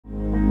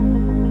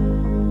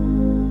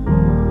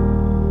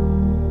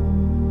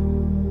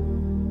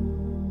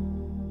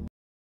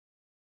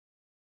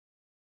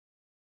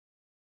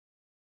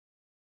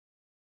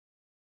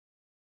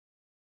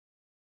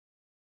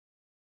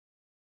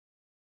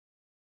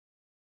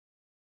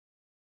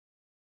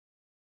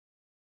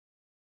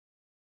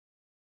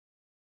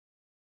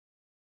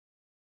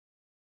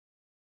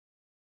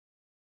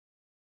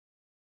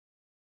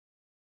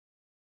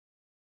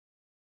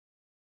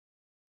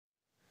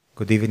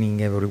Good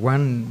evening,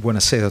 everyone.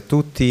 Buonasera a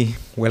tutti.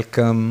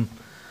 Welcome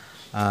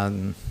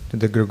to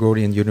the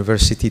Gregorian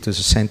University, to the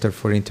Center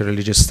for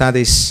Interreligious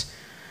Studies.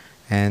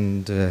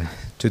 And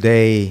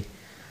today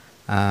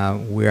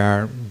we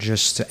are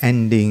just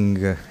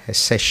ending a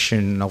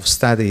session of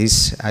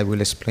studies. I will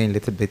explain a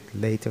little bit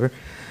later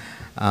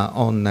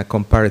on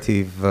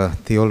comparative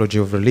theology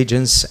of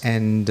religions.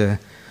 And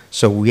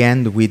so we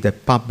end with a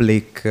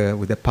public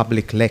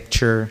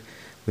lecture,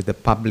 with a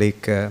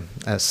public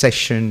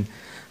session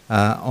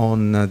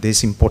on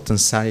this important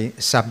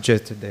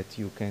subject that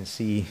you can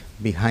see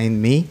behind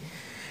me.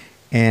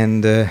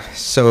 And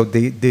so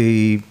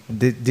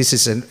this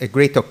is a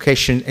great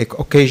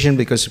occasion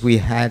because we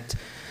had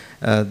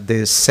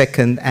the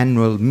second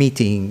annual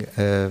meeting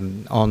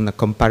on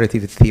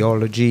comparative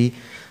theology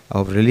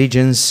of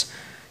religions,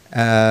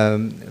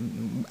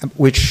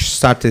 which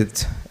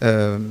started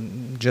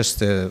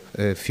just a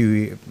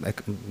few,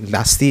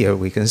 last year,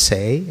 we can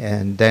say,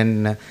 and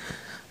then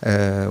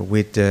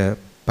with the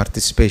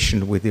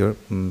participation of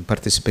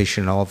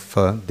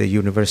the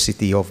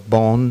University of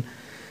Bonn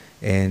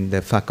and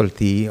the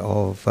Faculty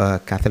of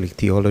Catholic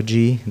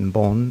Theology in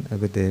Bonn,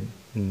 with the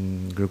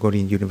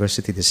Gregorian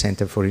University, the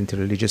Center for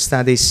Interreligious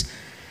Studies,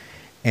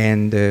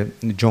 and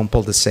John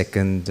Paul II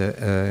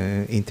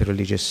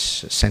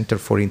Center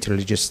for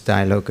Interreligious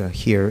Dialogue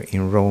here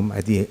in Rome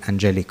at the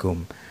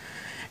Angelicum.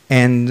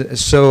 And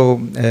so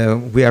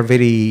we are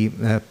very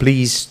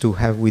pleased to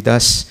have with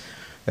us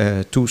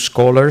two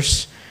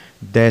scholars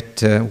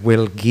that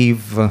will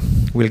give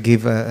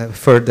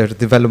further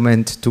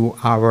development to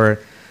our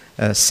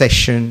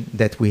session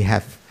that we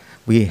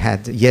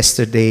had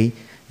yesterday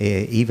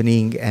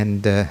evening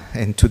and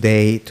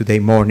today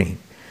morning.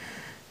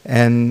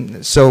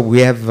 And so we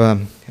have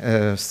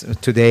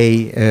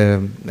today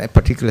a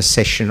particular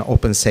session,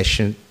 open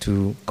session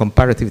to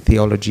comparative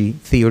theology,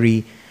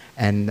 theory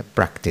and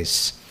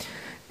practice.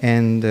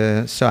 And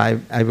so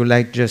I would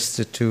like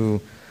just to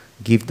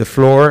give the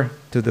floor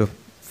to the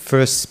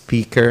first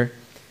speaker,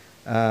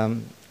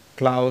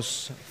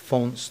 Klaus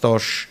von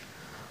Stosch,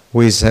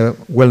 who is a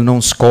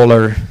well-known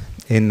scholar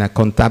in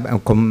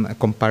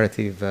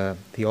comparative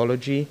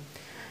theology,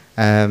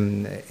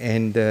 and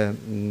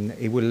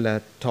he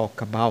will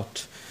talk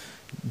about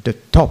the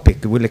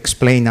topic. He will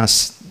explain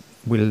us,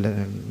 will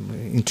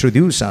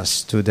introduce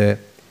us to the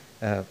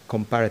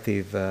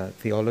comparative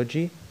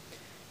theology,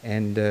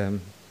 and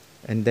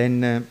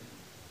then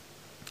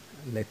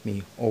let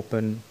me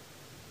open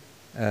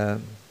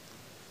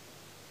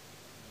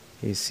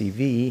his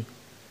CV.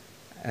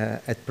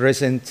 At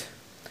present,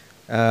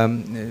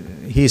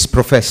 he is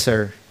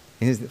professor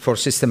for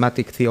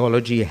systematic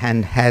theology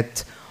and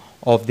head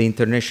of the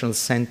International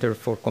Center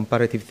for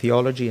Comparative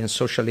Theology and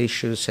Social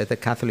Issues at the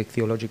Catholic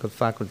Theological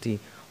Faculty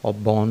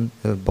of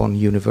Bonn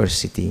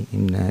University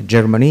in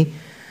Germany.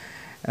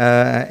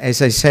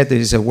 As I said, he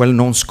is a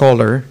well-known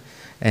scholar,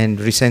 and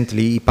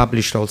recently he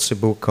published also a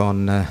book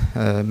on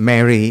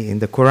Mary in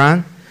the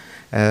Quran.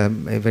 A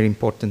very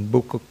important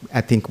book.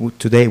 I think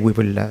today we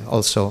will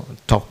also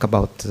talk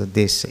about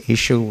this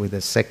issue with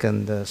the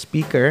second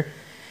speaker.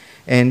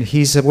 And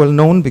he's well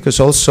known because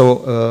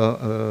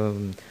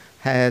also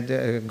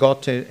had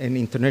got an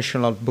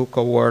international book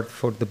award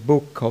for the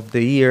book of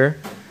the year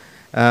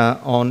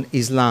on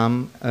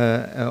Islam,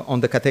 on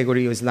the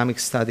category of Islamic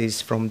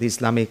studies from the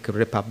Islamic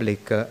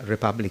Republic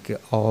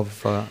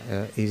of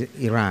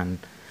Iran.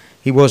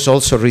 He was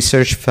also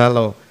research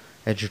fellow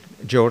at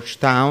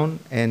Georgetown,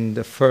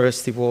 and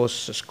first he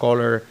was a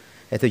scholar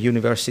at the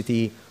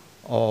University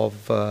of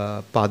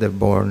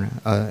Paderborn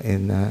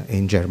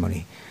in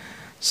Germany.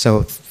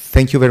 So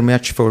thank you very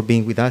much for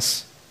being with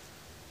us.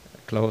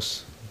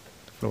 Klaus,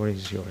 the floor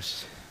is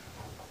yours.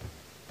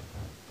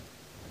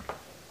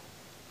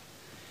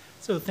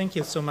 So thank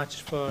you so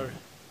much for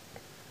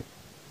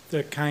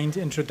the kind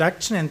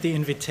introduction and the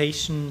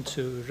invitation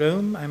to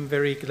Rome. I'm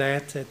very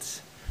glad that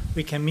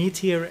we can meet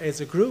here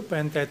as a group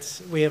and that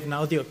we have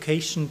now the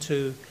occasion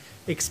to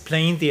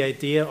explain the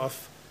idea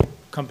of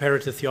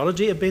comparative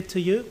theology a bit to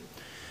you.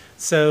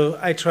 So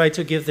I try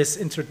to give this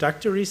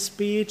introductory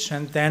speech,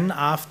 and then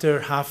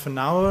after half an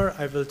hour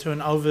I will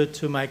turn over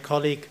to my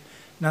colleague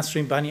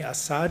Nasrin Bani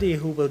Assadi,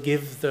 who will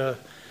give the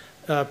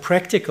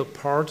practical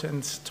part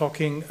and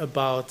talking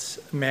about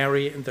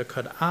Mary in the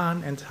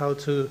Quran and how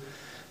to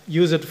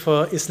use it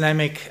for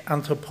Islamic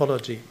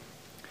anthropology.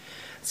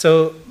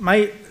 So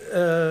my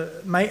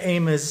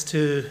aim is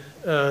to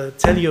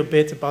tell you a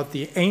bit about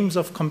the aims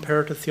of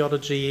comparative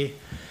theology,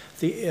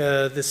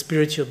 the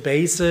spiritual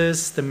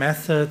basis, the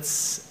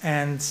methods,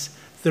 and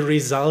the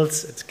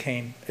results it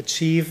can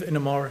achieve in a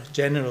more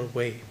general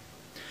way.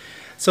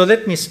 So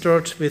let me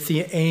start with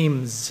the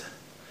aims.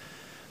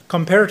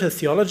 Comparative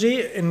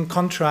theology, in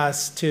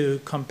contrast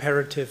to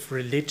comparative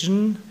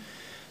religion,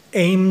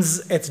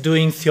 aims at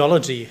doing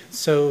theology.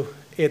 So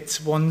it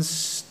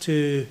wants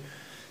to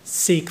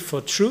seek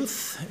for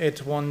truth.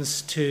 It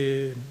wants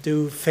to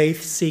do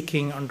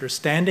faith-seeking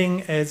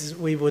understanding, as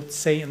we would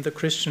say in the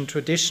Christian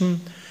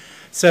tradition.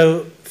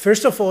 So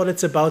first of all,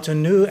 it's about a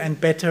new and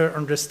better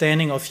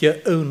understanding of your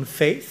own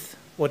faith.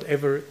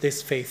 whatever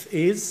this faith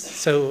is.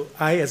 So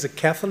I, as a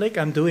Catholic,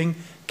 I'm doing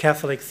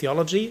Catholic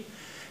theology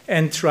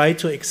and try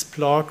to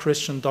explore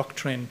Christian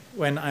doctrine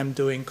when I'm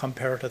doing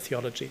comparative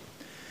theology.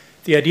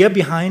 The idea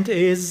behind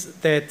is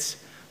that,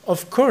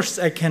 of course,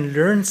 I can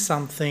learn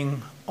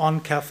something on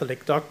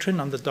Catholic doctrine,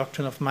 on the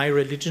doctrine of my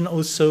religion,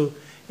 also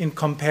in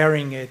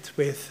comparing it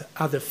with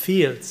other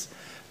fields.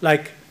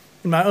 Like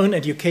in my own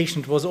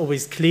education, it was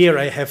always clear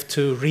I have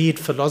to read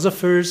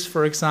philosophers,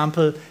 for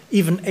example,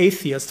 even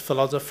atheist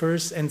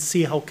philosophers, and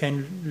see how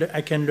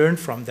I can learn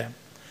from them.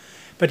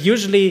 But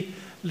usually,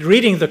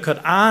 reading the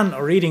Quran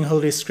or reading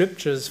Holy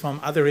Scriptures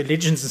from other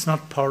religions is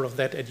not part of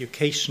that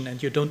education,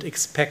 and you don't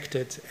expect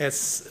it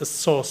as a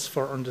source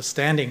for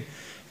understanding.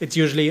 It's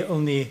usually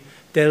only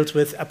dealt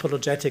with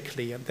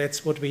apologetically, and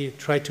that's what we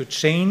try to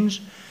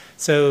change.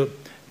 So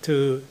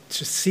to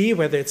see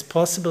whether it's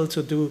possible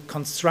to do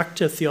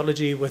constructive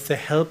theology with the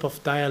help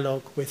of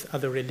dialogue with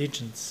other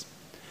religions.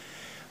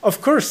 Of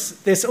course,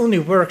 this only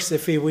works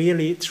if we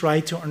really try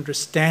to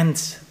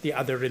understand the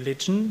other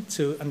religion,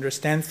 to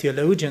understand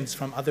theologians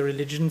from other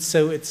religions.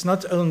 So it's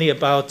not only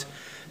about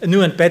a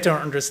new and better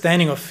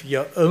understanding of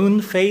your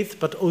own faith,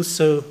 but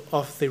also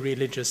of the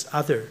religious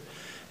other,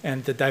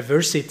 and the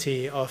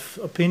diversity of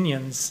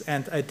opinions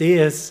and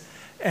ideas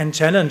and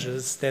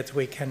challenges that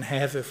we can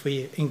have if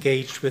we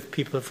engage with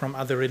people from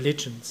other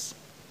religions.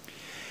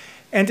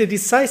 And a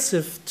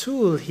decisive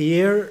tool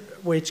here,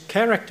 which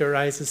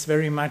characterizes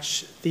very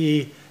much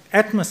the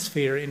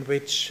atmosphere in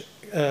which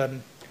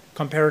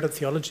comparative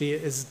theology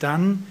is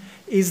done,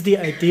 is the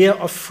idea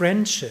of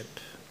friendship.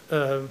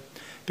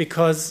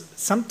 Because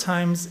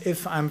sometimes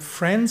if I'm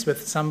friends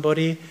with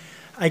somebody,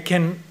 I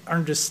can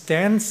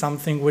understand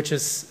something which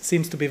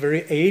seems to be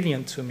very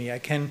alien to me. I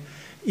can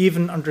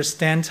even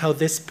understand how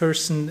this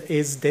person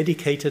is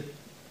dedicated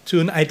to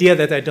an idea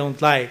that I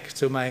don't like.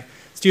 To my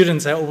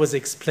students, I always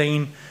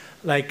explain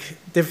like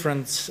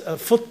different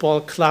football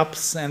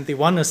clubs, and the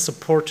one is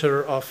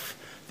supporter of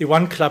the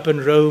one club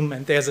in Rome,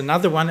 and there's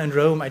another one in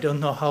Rome. I don't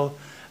know how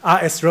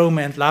AS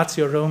Roma and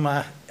Lazio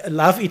Roma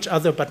love each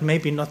other, but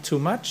maybe not too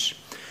much.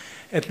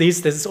 At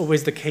least this is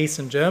always the case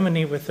in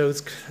Germany with those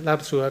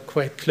clubs who are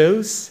quite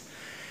close.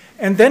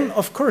 And then,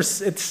 of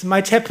course, it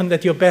might happen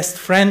that your best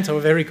friend or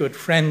very good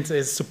friend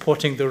is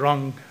supporting the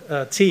wrong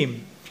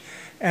team.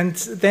 And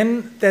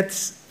then that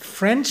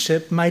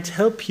friendship might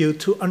help you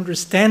to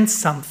understand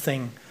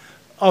something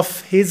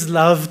of his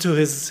love to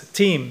his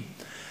team,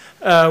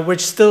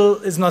 which still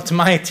is not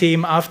my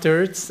team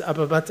afterwards,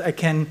 but I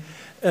can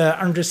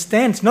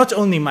understand not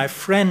only my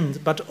friend,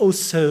 but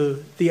also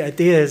the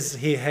ideas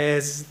he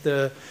has,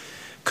 the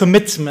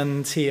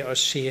commitment he or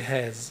she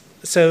has.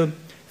 So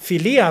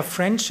philia,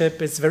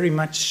 friendship, is very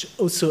much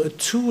also a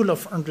tool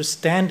of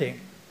understanding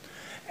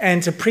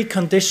and a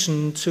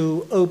precondition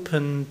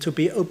to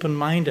be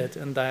open-minded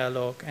in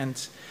dialogue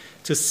and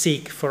to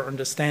seek for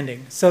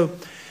understanding. So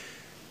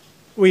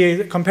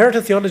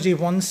comparative theology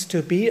wants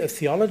to be a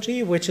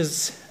theology which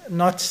is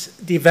not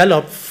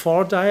developed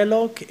for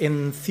dialogue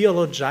in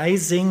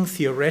theologizing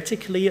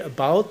theoretically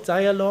about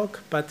dialogue,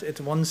 but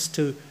it wants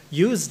to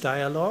use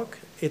dialogue.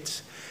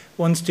 It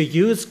wants to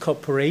use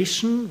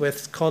cooperation with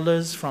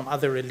scholars from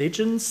other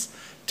religions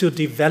to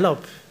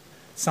develop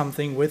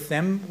something with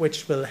them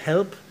which will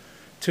help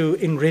to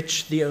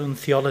enrich the own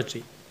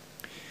theology.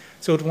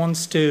 So it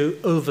wants to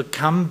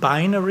overcome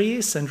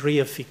binaries and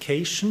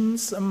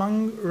reifications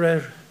among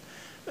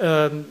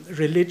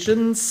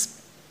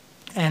religions,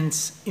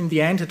 and in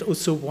the end it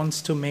also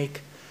wants to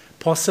make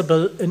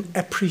possible an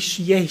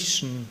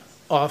appreciation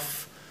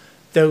of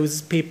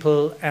those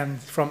people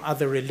and from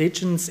other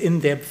religions in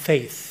their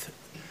faith.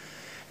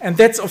 And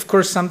that's, of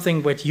course,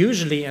 something that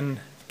usually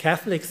in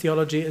Catholic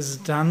theology is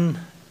done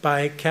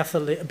by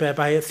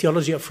a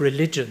theology of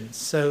religion.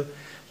 So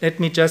let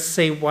me just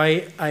say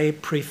why I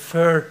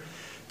prefer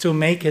to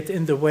make it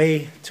in the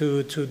way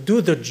to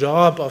do the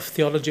job of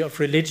theology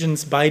of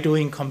religions by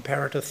doing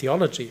comparative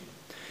theology.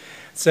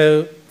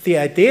 So the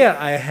idea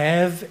I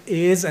have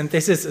is, and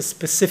this is a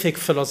specific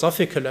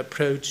philosophical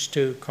approach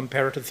to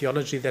comparative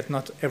theology that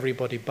not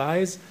everybody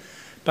buys,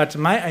 but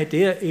my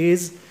idea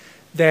is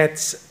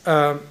that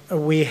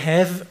we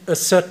have a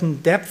certain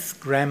depth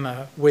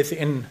grammar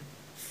within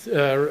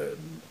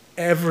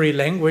every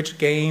language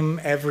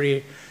game,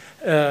 every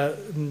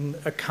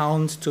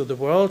account to the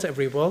world,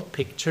 every world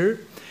picture.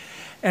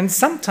 And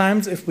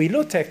sometimes if we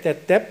look at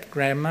that depth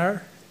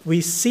grammar, we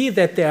see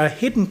that there are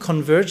hidden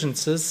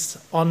convergences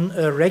on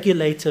a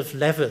regulative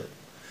level.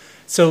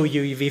 So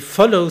we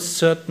follow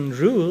certain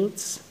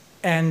rules,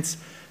 and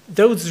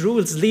those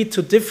rules lead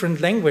to different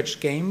language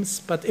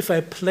games, but if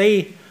I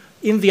play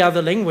in the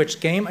other language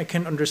game, I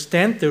can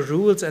understand the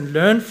rules and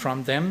learn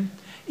from them,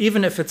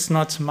 even if it's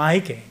not my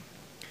game.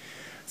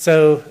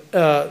 So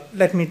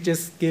let me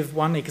just give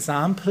one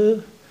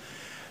example.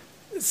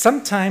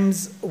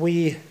 Sometimes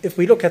if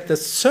we look at the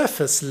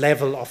surface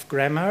level of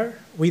grammar,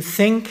 we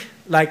think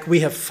like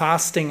we have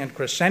fasting in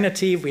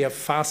Christianity, we have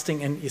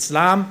fasting in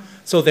Islam,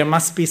 so there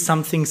must be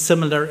something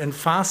similar in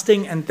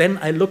fasting, and then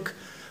I look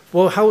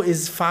well, how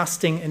is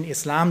fasting in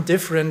Islam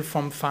different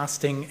from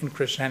fasting in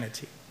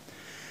Christianity?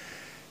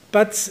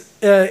 But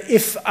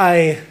if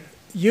I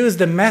use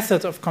the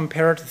method of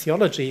comparative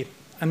theology,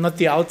 I'm not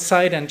the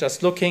outside and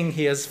just looking,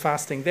 here's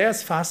fasting,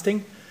 there's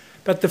fasting.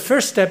 But the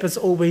first step is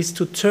always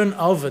to turn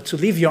over, to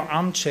leave your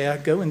armchair,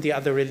 go in the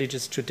other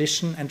religious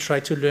tradition and try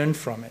to learn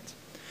from it.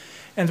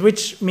 And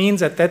which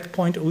means at that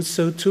point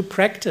also to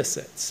practice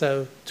it.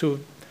 So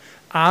to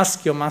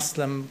ask your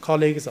Muslim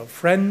colleagues or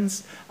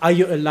friends, are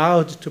you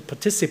allowed to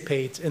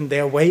participate in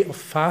their way of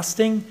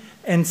fasting,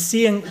 and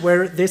seeing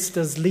where this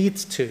does lead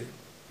to.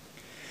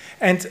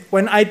 And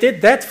when I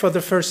did that for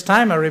the first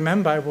time, I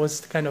remember I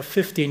was kind of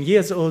 15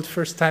 years old,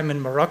 first time in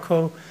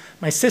Morocco.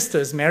 My sister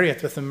is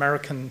married with an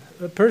American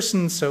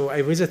person, so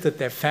I visited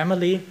their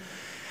family.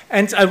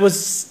 And I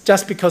was,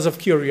 just because of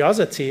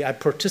curiosity, I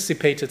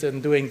participated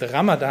in doing the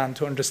Ramadan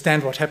to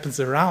understand what happens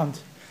around.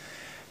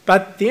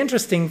 But the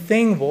interesting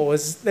thing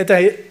was that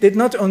I did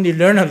not only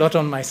learn a lot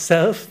on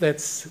myself,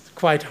 that's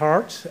quite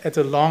hard at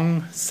a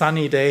long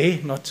sunny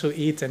day not to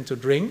eat and to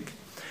drink,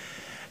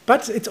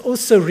 but it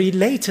also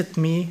related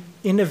me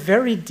in a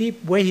very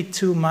deep way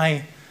to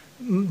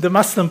the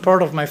Muslim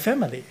part of my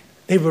family.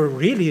 They were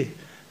really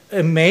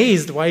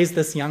amazed, why is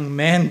this young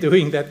man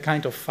doing that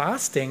kind of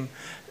fasting?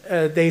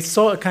 They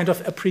saw a kind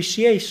of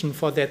appreciation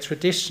for their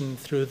tradition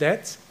through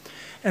that.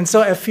 And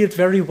so I felt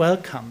very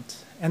welcomed.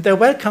 And they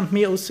welcomed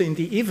me also in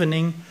the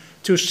evening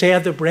to share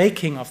the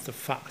breaking of the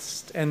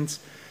fast. And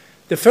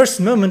the first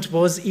moment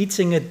was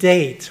eating a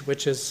date,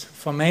 which is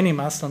for many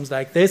Muslims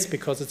like this,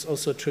 because it's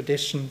also a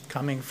tradition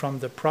coming from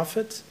the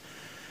Prophet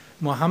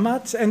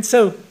Muhammad. And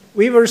so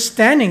we were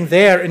standing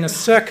there in a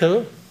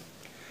circle,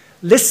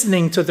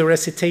 listening to the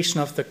recitation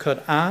of the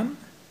Quran.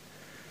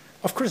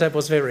 Of course, I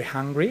was very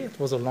hungry. It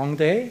was a long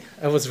day.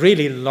 I was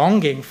really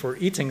longing for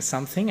eating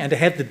something, and I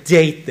had the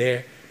date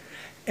there.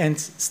 And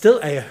still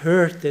I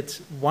heard that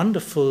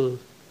wonderful,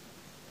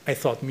 I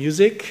thought,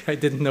 music. I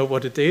didn't know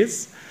what it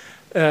is.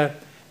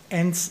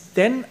 And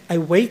then I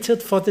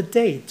waited for the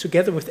date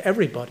together with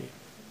everybody,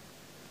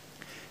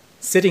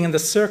 sitting in the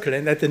circle.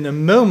 And in the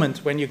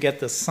moment when you get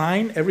the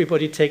sign,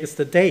 everybody takes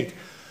the date.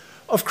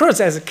 Of course,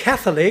 as a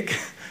Catholic,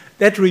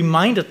 that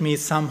reminded me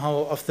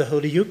somehow of the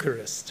Holy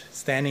Eucharist.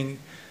 Standing,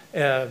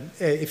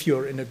 if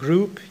you're in a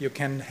group, you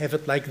can have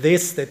it like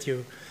this, that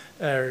you,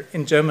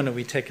 in Germany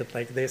we take it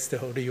like this, the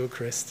Holy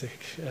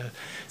Eucharistic.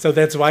 So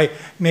that's why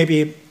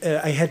maybe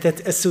I had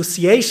that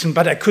association,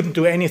 but I couldn't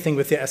do anything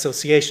with the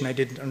association. I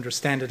didn't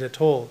understand it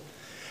at all.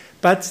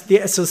 But the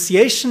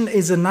association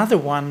is another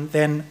one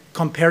than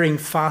comparing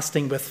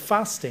fasting with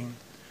fasting.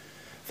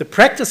 The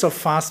practice of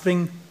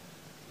fasting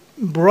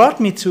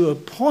brought me to a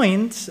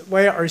point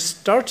where I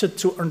started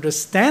to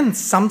understand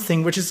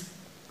something which is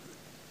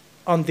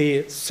on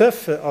the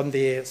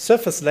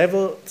surface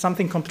level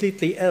something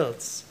completely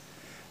else.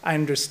 I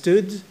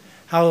understood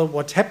how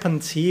what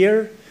happened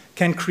here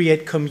can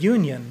create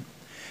communion,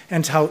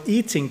 and how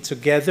eating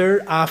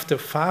together after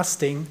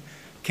fasting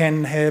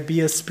can be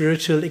a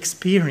spiritual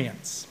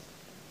experience.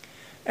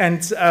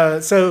 And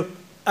so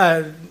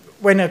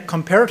when a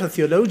comparative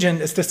theologian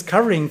is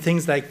discovering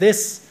things like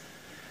this,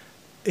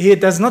 he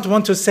does not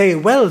want to say,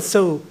 well,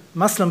 so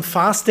Muslim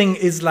fasting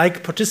is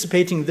like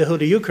participating in the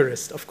Holy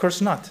Eucharist. Of course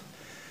not.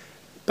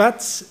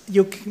 But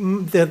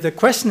the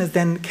question is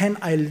then, can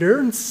I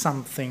learn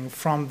something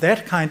from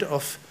that kind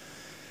of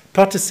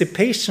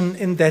participation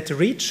in that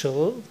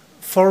ritual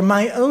for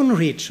my own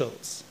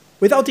rituals,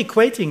 without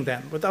equating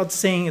them, without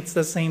saying it's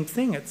the same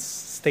thing, it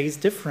stays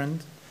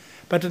different.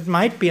 But it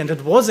might be, and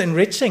it was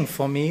enriching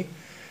for me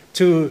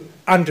to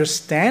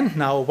understand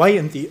now why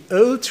in the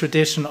old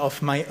tradition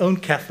of my own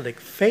Catholic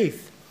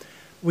faith,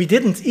 we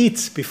didn't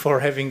eat before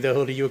having the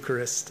Holy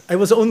Eucharist. I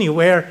was only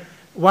aware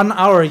 1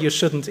 hour you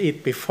shouldn't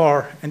eat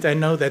before, and I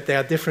know that there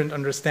are different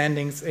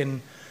understandings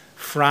in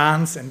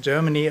France and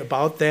Germany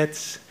about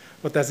that.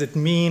 What does it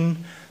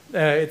mean?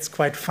 It's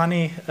quite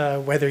funny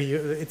whether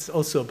it's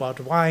also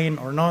about wine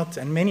or not,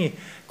 and many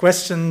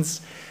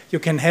questions you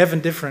can have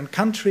in different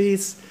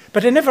countries.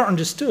 But I never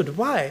understood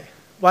why.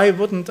 Why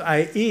wouldn't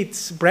I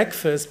eat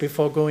breakfast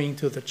before going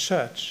to the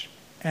church?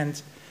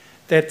 And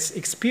that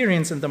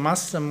experience in the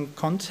Muslim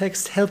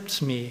context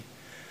helped me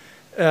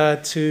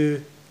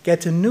to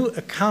get a new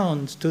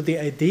account to the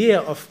idea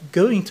of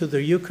going to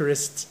the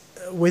Eucharist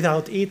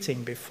without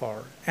eating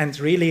before, and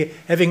really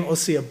having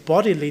also a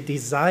bodily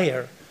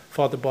desire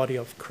for the body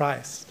of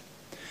Christ.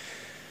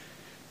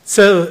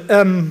 So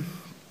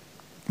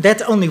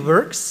that only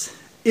works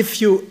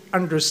if you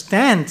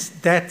understand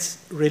that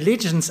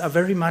religions are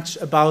very much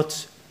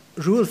about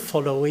rule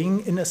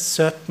following in a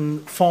certain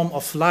form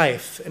of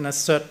life, in a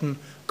certain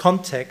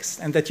context,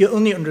 and that you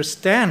only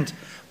understand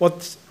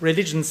what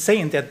religions say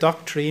in their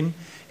doctrine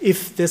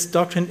if this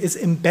doctrine is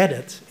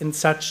embedded in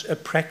such a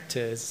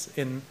practice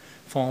in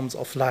forms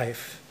of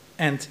life.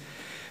 And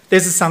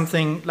this is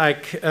something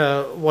like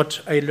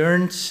what I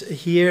learned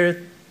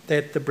here,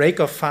 that the break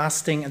of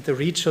fasting and the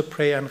ritual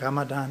prayer in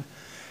Ramadan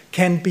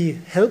can be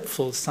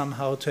helpful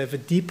somehow to have a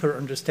deeper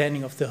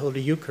understanding of the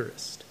Holy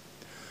Eucharist.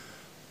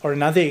 Or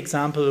another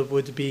example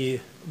would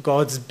be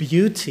God's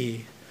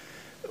beauty,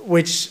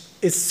 which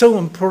is so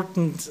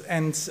important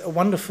and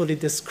wonderfully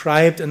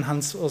described in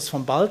Hans Urs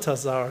von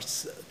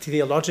Balthasar's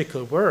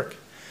theological work.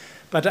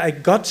 But I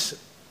got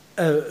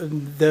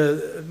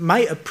my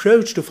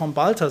approach to von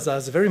Balthasar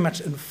is very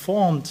much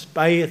informed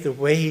by the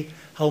way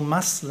how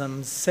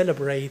Muslims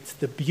celebrate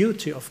the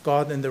beauty of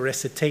God in the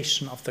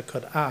recitation of the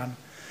Quran.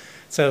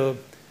 So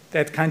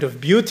that kind of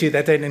beauty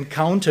that I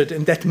encountered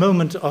in that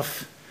moment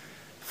of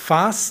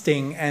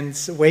fasting and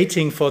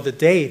waiting for the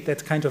day,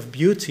 that kind of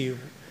beauty,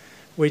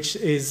 which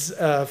is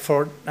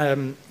for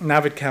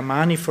Navid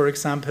Kermani, for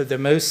example, the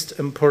most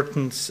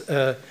important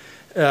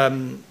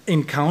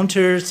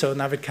encounter. So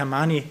Navid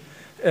Kermani,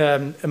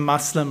 a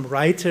Muslim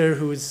writer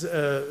who is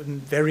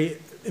very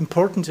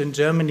important in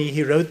Germany,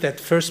 he wrote that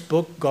first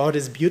book, God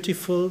is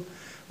Beautiful,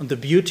 on the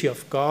beauty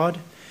of God.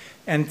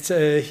 And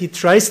he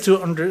tries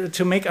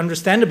to make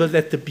understandable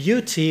that the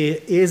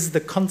beauty is the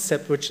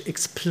concept which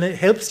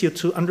helps you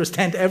to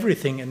understand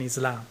everything in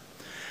Islam.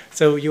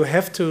 So you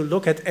have to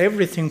look at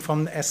everything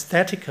from an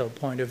aesthetical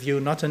point of view,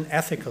 not an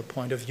ethical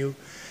point of view,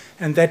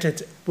 and that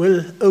it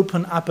will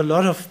open up a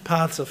lot of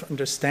paths of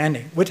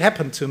understanding, which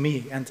happened to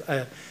me. And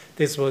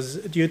this was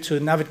due to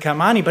Navid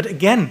Kermani. But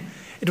again,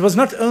 it was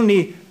not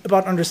only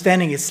about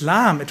understanding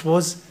Islam, it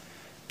was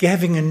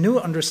having a new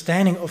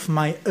understanding of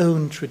my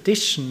own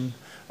tradition,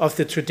 of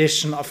the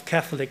tradition of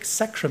Catholic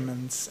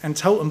sacraments, and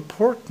how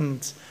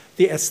important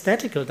the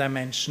aesthetical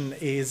dimension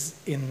is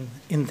in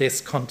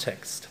this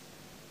context.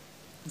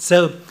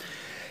 So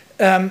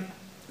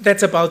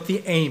that's about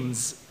the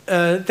aims.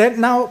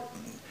 Now,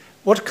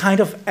 what kind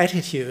of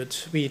attitude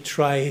we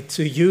try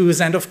to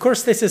use, and of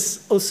course this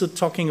is also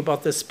talking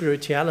about the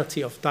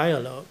spirituality of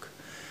dialogue,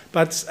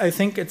 but I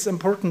think it's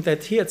important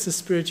that here it's the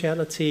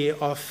spirituality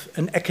of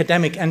an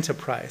academic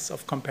enterprise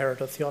of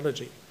comparative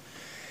theology.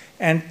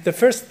 And the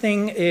first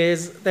thing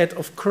is that,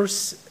 of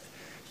course,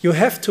 you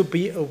have to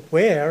be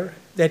aware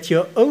that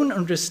your own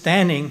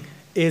understanding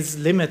is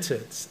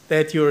limited,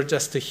 that you're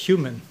just a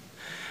human.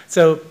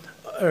 So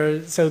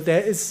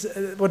there is,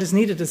 what is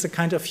needed is a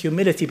kind of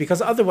humility,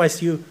 because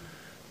otherwise you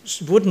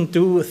wouldn't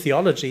do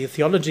theology.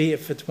 Theology,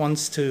 if it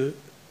wants to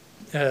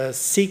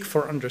seek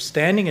for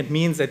understanding, it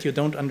means that you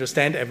don't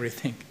understand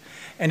everything.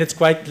 And it's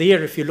quite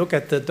clear if you look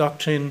at the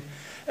doctrine,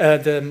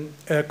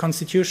 the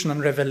Constitution on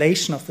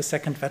Revelation of the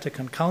Second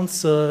Vatican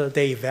Council,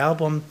 Dei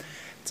Verbum,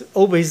 it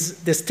always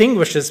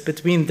distinguishes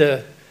between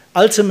the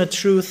ultimate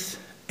truth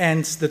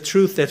and the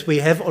truth that we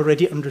have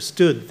already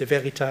understood, the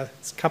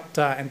veritas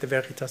capta and the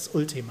veritas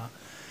ultima.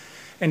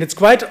 And it's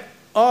quite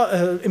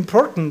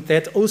important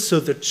that also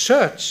the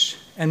Church,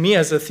 and me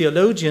as a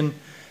theologian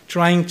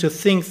trying to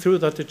think through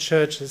what the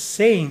Church is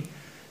saying,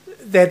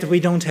 that we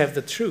don't have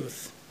the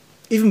truth.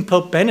 Even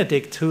Pope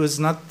Benedict, who is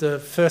not the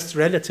first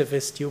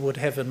relativist you would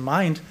have in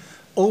mind,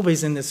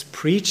 always in his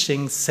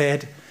preaching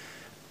said,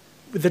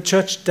 the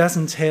Church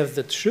doesn't have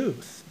the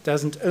truth,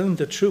 doesn't own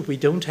the truth, we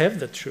don't have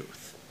the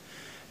truth.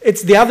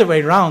 It's the other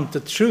way around, the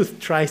truth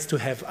tries to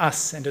have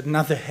us, and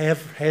another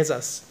has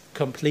us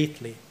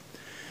completely.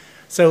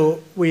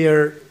 So we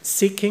are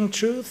seeking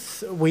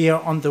truth, we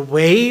are on the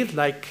way,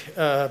 like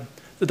the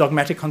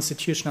dogmatic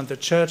constitution of the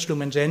Church,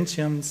 Lumen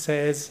Gentium,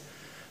 says,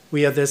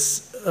 we are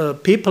this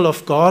people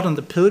of God on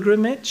the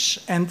pilgrimage,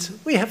 and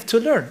we have to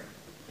learn.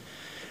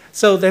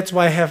 So that's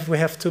why we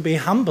have to be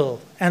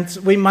humble, and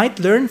we might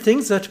learn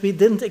things that we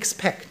didn't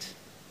expect.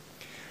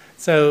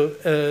 So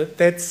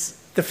that's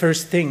the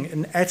first thing,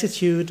 an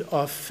attitude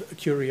of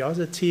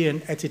curiosity,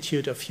 an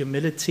attitude of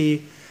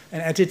humility,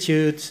 an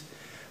attitude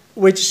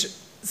which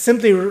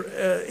simply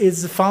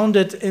is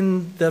founded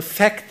in the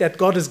fact that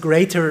God is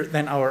greater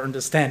than our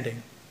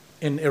understanding.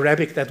 In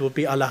Arabic, that would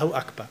be Allahu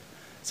Akbar.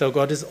 So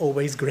God is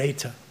always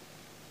greater.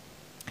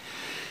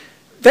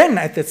 Then,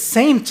 at the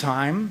same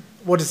time,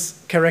 what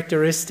is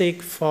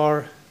characteristic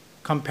for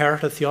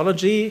comparative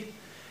theology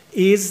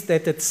is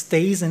that it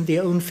stays in the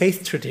own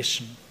faith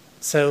tradition.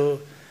 So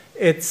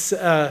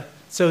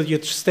so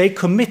you stay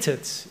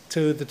committed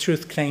to the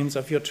truth claims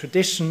of your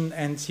tradition,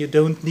 and you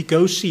don't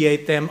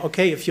negotiate them.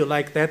 Okay, if you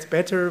like that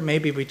better,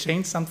 maybe we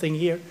change something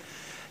here.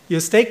 You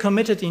stay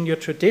committed in your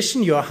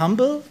tradition. You're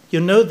humble. You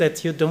know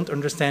that you don't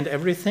understand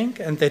everything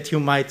and that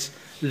you might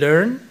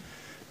learn,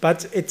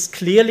 but it's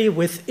clearly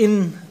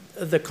within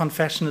the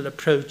confessional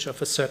approach of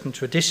a certain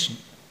tradition.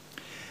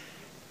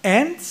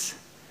 And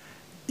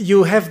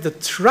you have the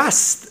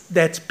trust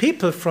that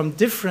people from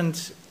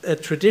different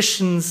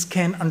traditions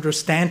can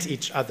understand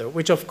each other,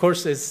 which of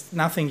course is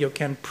nothing you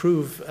can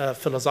prove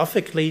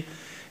philosophically.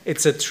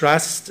 It's a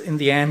trust in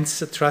the end,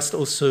 a trust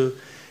also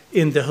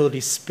in the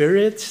Holy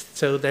Spirit,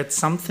 so that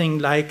something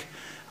like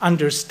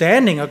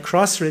understanding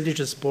across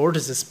religious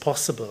borders is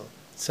possible.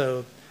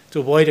 So to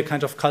avoid a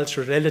kind of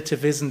cultural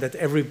relativism that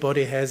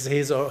everybody has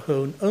his or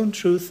her own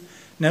truth.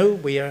 No,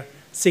 we are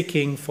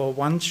seeking for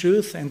one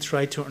truth and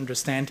try to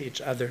understand each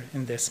other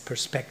in this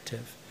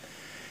perspective.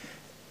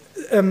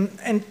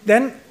 And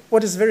then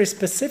what is very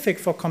specific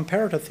for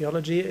comparative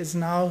theology is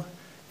now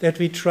that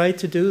we try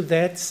to do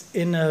that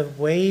in a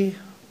way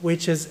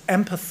which is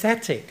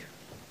empathetic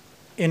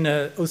in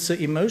a also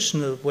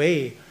emotional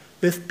way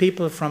with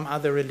people from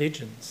other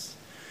religions.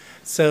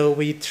 So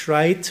we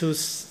try to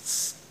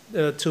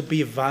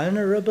be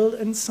vulnerable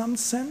in some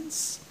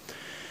sense,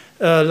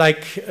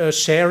 like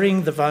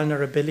sharing the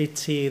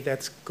vulnerability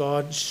that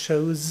God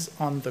shows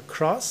on the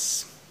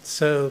cross.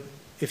 So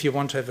if you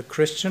want to have a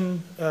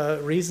Christian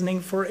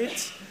reasoning for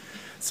it,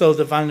 so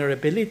the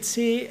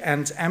vulnerability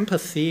and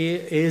empathy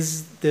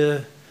is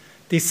the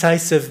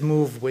decisive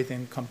move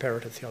within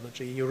comparative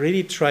theology. You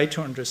really try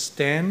to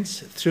understand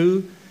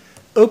through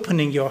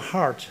opening your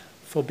heart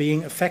for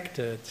being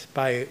affected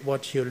by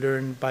what you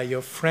learn by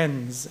your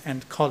friends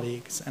and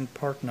colleagues and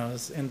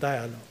partners in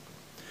dialogue.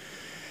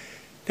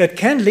 That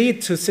can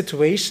lead to a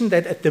situation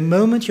that at the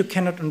moment you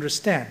cannot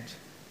understand.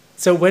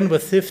 So when I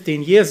was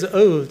 15 years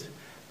old,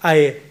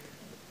 I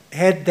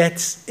had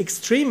that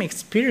extreme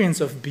experience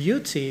of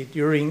beauty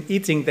during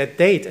eating that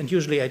date, and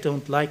usually I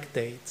don't like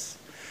dates.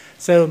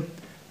 So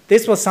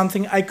this was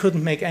something I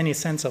couldn't make any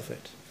sense of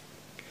it.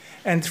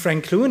 And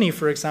Frank Clooney,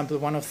 for example,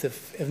 one of the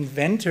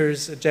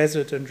inventors, a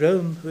Jesuit in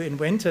Rome, who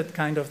invented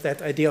kind of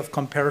that idea of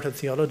comparative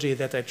theology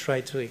that I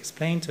tried to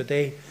explain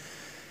today,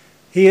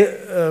 he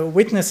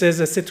witnesses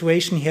a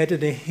situation he had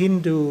in a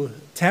Hindu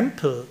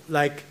temple,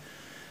 like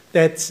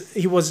that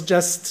he was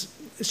just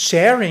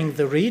sharing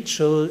the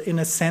ritual in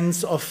a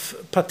sense of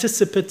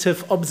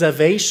participative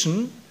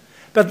observation,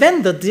 but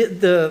then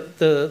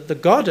the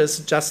goddess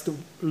just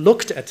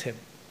looked at him.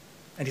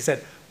 And he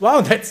said, wow,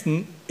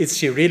 is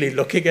she really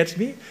looking at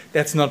me?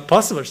 That's not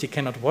possible. She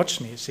cannot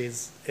watch me.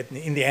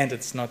 In the end,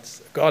 it's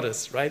not a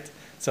goddess, right?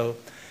 So,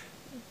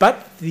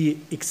 but the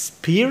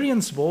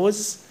experience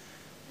was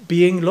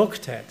being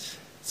looked at.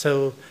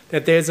 So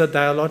that there's a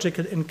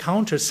dialogical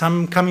encounter,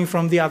 some coming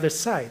from the other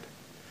side.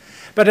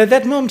 But at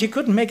that moment, he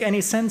couldn't make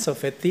any sense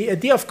of it. The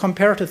idea of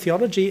comparative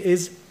theology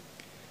is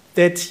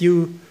that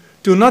you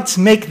do not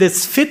make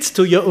this fit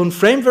to your own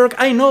framework.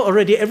 I know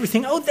already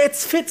everything. Oh, that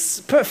fits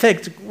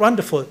perfect,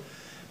 wonderful.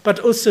 But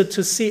also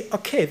to see,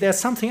 okay, there's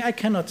something I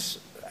cannot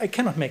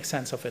make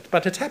sense of it,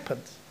 but it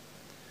happened.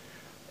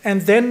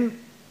 And then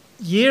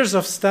years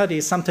of study,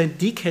 sometimes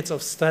decades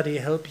of study,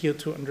 help you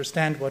to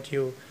understand what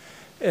you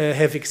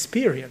have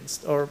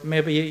experienced, or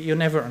maybe you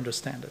never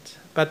understand it.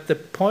 But the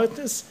point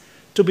is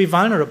to be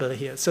vulnerable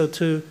here, so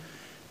to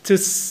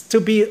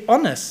be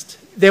honest.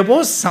 There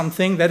was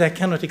something that I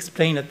cannot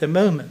explain at the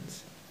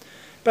moment,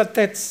 but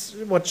that's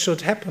what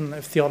should happen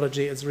if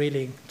theology is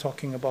really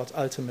talking about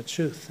ultimate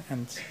truth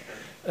and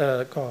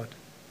God.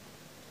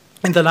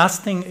 And the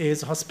last thing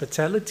is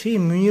hospitality,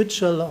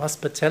 mutual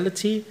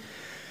hospitality,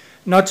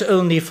 not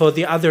only for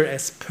the other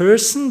as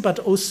person, but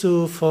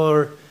also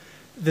for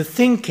the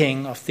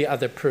thinking of the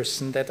other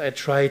person, that I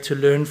try to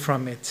learn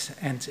from it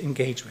and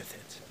engage with it.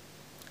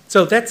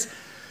 So that's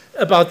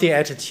about the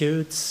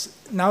attitudes.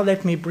 Now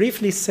let me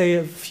briefly say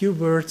a few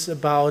words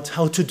about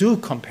how to do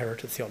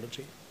comparative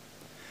theology.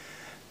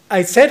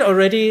 I said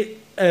already,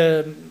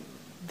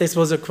 this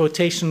was a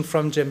quotation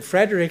from Jim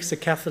Fredericks, a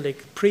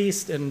Catholic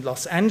priest in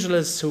Los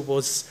Angeles, who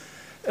was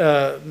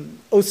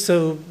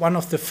also one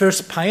of the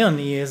first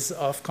pioneers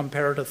of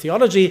comparative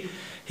theology.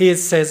 He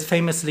says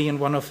famously in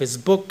one of his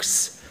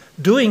books,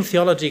 doing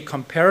theology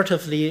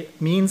comparatively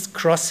means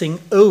crossing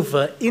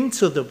over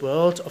into the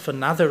world of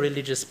another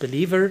religious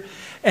believer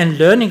and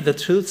learning the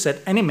truths that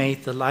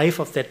animate the life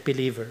of that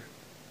believer.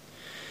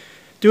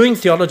 Doing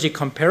theology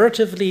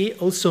comparatively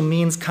also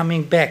means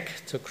coming back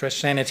to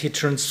Christianity,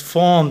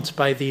 transformed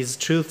by these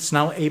truths,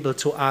 now able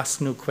to ask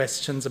new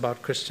questions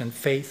about Christian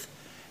faith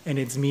and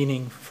its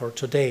meaning for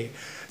today.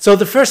 So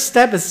the first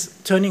step is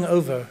turning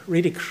over,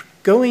 really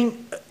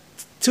going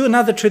to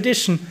another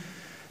tradition,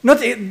 not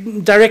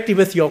directly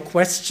with your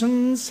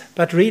questions,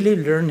 but really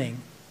learning,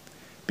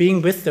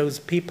 being with those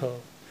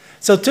people.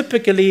 So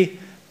typically,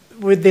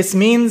 what this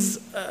means,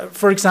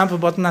 for example,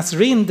 what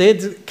Nasrin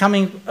did,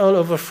 coming all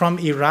over from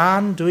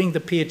Iran, doing the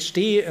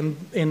PhD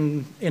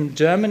in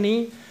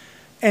Germany,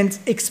 and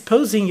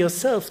exposing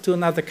yourself to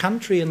another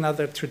country,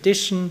 another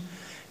tradition,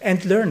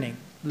 and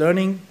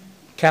learning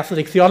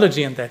Catholic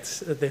theology in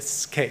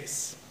this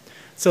case.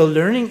 So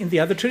learning in the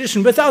other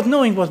tradition without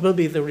knowing what will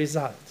be the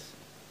result.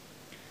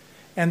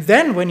 And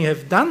then when you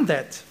have done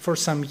that for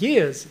some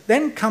years,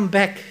 then come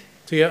back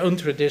to your own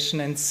tradition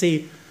and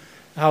see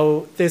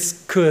how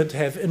this could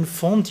have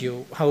informed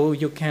you, how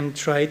you can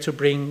try to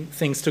bring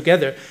things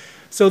together.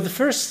 So the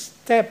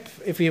first step,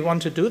 if you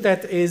want to do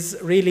that, is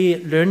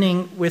really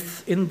learning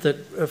within the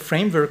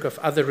framework of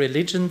other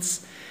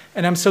religions.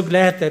 And I'm so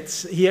glad that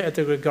here at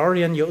the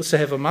Gregorian you also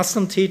have a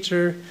Muslim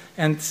teacher,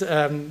 and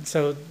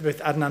so with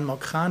Adnan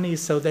Mokrani,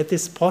 so that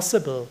is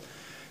possible.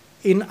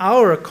 In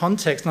our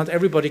context, not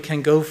everybody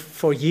can go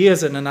for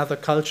years in another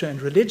culture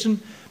and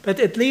religion, but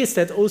at least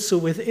that also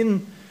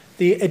within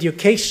the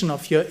education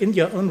of in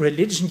your own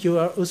religion, you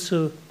are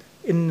also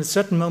in a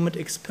certain moment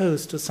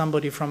exposed to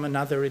somebody from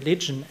another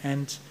religion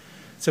and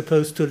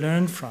supposed to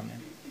learn from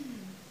him.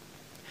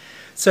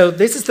 So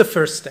this is the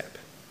first step,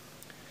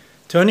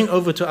 turning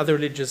over to other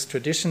religious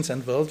traditions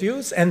and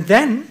worldviews. And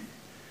then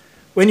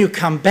when you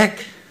come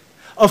back,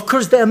 Of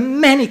course, there are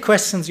many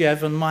questions you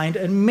have in mind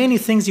and many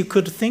things you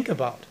could think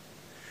about.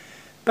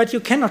 But you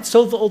cannot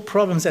solve all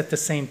problems at the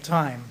same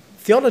time.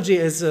 Theology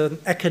is an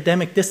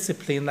academic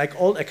discipline, like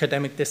all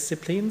academic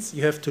disciplines.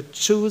 You have to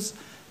choose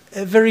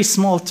a very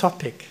small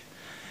topic.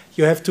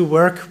 You have to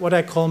work what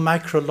I call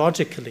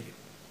micrologically.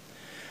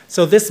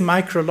 So this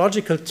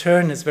micrological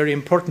turn is very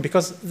important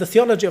because the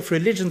theology of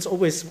religions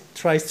always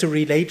tries to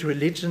relate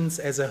religions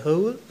as a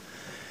whole,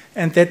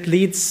 and that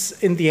leads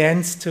in the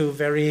end to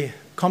very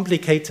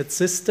complicated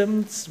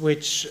systems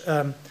which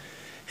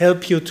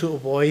help you to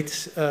avoid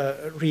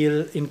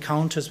real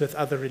encounters with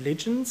other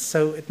religions.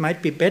 So it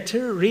might be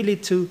better really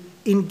to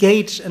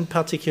engage in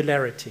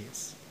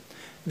particularities.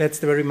 That's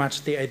very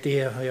much the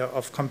idea here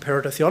of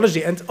comparative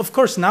theology. And of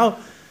course now,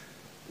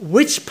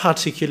 which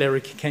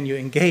particularity can you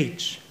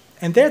engage?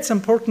 And that's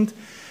important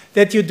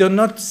that you do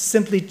not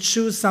simply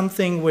choose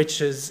something which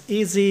is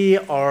easy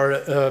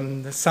or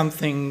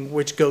something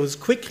which goes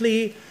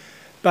quickly,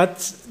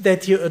 but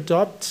that you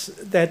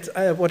adopt that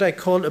what I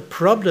call a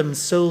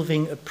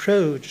problem-solving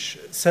approach.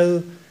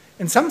 So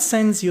in some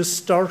sense, you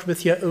start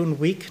with your own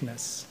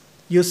weakness.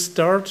 You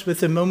start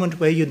with the moment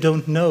where you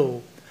don't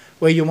know,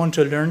 where you want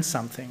to learn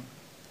something.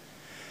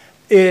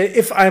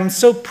 If I'm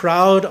so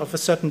proud of a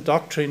certain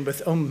doctrine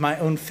with my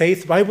own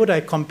faith, why would I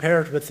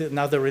compare it with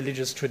another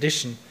religious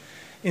tradition?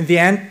 In the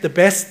end, the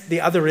best the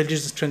other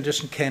religious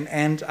tradition can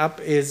end up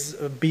is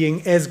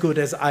being as good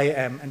as I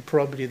am, and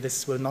probably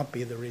this will not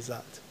be the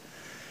result.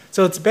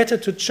 So it's better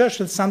to church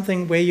with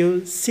something where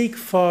you seek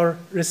for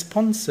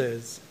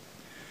responses.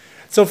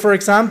 So for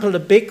example, a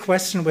big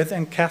question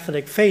within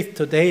Catholic faith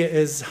today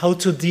is how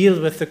to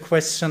deal with the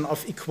question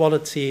of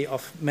equality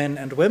of men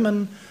and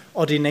women,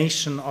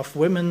 ordination of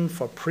women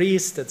for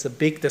priests. It's a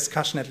big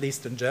discussion, at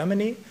least in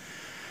Germany.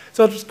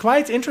 So it was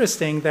quite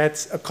interesting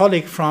that a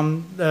colleague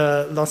from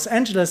Los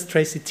Angeles,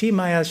 Tracy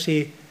Tiemeyer,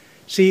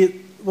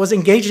 she was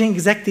engaging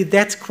exactly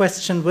that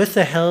question with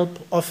the help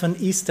of an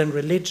Eastern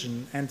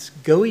religion and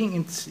going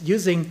into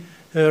using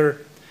her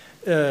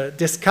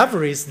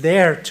discoveries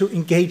there to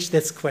engage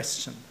this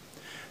question.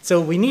 So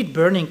we need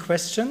burning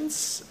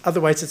questions,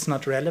 otherwise it's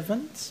not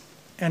relevant,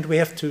 and we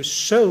have to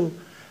show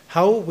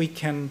how we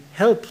can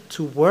help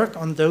to work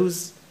on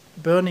those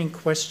burning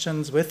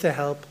questions with the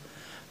help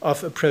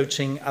of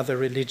approaching other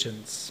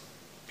religions.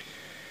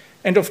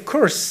 And of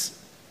course,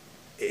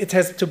 it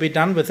has to be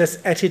done with this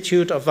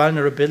attitude of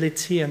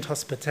vulnerability and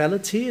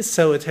hospitality.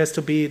 So it has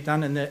to be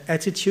done in an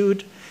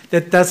attitude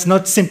that does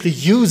not simply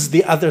use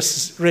the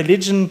other's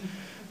religion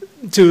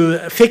to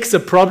fix a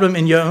problem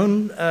in your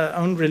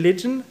own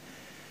religion,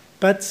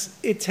 but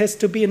it has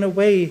to be in a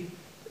way,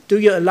 do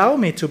you allow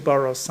me to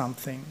borrow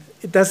something?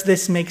 Does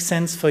this make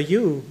sense for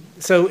you?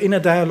 So in a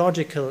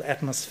dialogical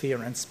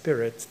atmosphere and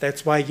spirit,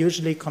 that's why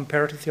usually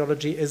comparative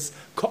theology is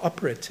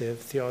cooperative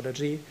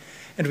theology.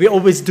 And we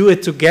always do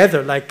it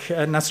together, like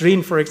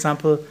Nasrin, for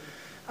example,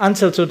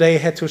 until today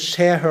had to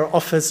share her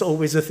office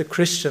always with a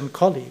Christian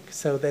colleague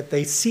so that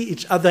they see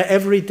each other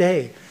every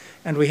day.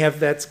 And we have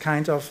that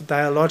kind of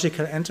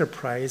dialogical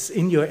enterprise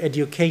in your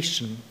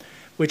education,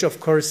 which of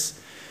course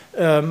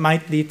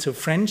might lead to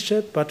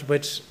friendship, but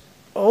which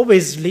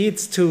always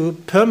leads to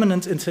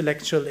permanent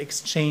intellectual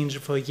exchange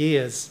for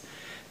years,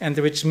 and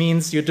which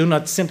means you do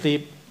not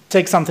simply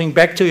take something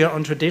back to your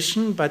own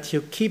tradition, but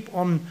you keep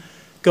on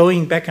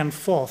going back and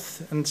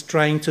forth and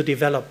trying to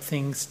develop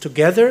things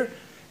together,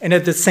 and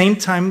at the same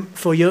time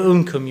for your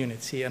own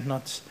community and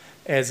not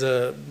as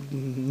a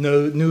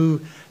new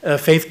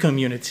faith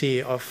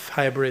community of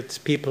hybrid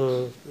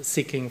people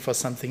seeking for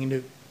something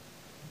new.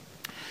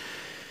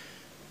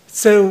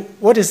 So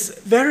what is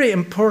very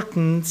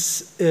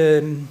important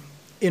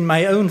in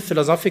my own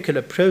philosophical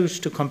approach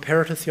to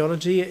comparative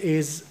theology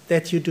is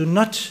that you do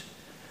not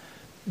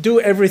do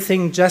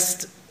everything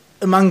just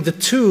among the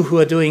two who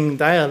are doing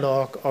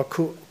dialogue or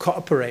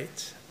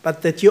cooperate,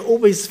 but that you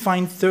always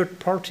find third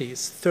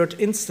parties, third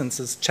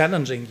instances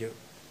challenging you.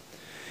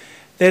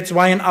 That's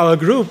why in our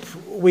group,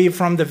 we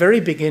from the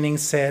very beginning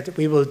said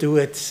we will do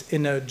it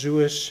in a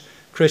Jewish,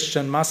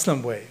 Christian,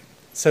 Muslim way.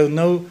 So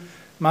no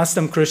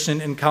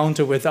Muslim-Christian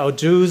encounter without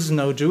Jews,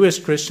 no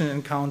Jewish-Christian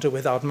encounter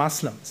without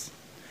Muslims.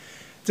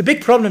 It's a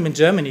big problem in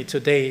Germany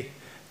today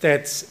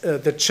that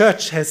the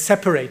church has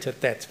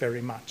separated that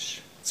very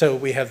much. So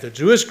we have the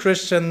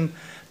Jewish-Christian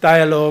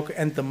dialogue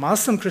and the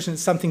Muslim-Christian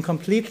is something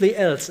completely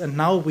else. And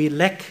now we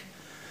lack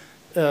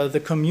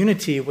the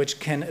community which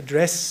can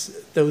address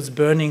those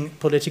burning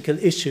political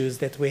issues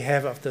that we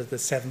have after the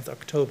 7th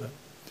October.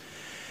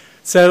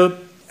 So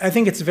I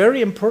think it's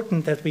very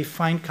important that we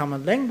find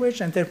common language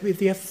and that we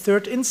have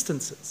third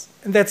instances.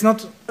 And that's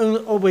not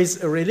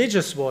always a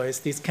religious voice.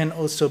 These can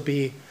also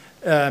be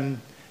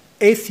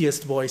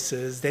atheist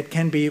voices, that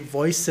can be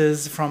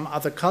voices from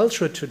other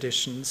cultural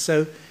traditions.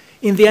 So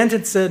in the end,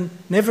 it's a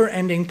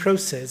never-ending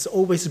process,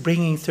 always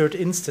bringing third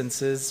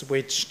instances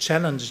which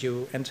challenge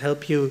you and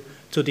help you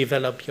to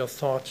develop your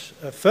thought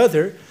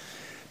further,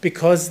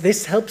 because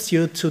this helps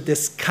you to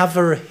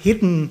discover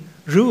hidden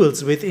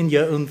rules within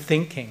your own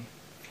thinking,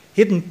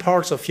 hidden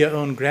parts of your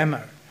own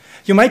grammar.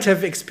 You might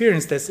have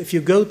experienced this if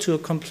you go to a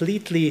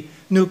completely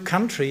new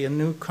country,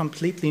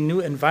 completely new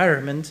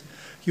environment,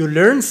 you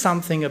learn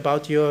something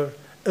about your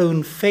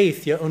own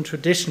faith, your own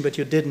tradition, but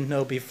you didn't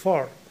know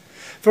before.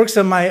 For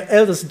example, my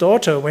eldest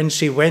daughter, when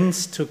she went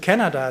to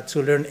Canada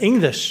to learn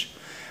English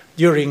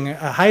during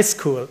high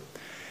school,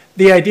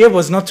 the idea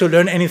was not to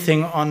learn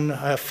anything on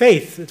her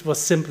faith. It was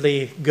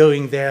simply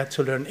going there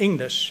to learn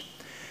English.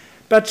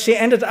 But she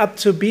ended up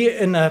to be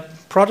in a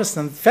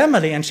Protestant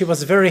family, and she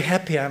was very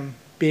happy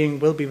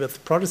will be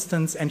with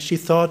Protestants, and she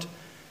thought,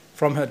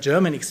 from her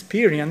German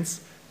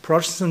experience,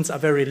 Protestants are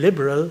very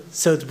liberal,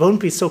 so it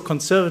won't be so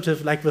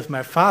conservative like with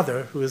my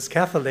father, who is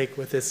Catholic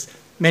with his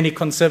many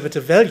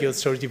conservative values,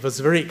 so she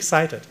was very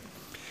excited.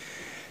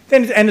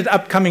 Then it ended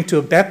up coming to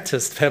a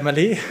Baptist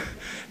family,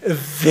 a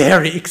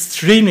very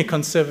extremely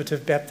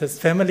conservative Baptist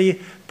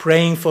family,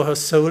 praying for her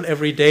soul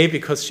every day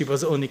because she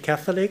was only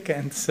Catholic,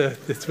 and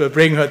this will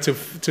bring her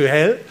to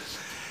hell.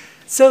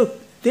 So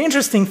the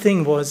interesting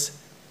thing was,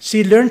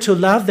 she learned to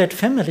love that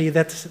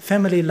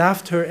family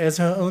loved her as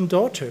her own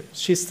daughter.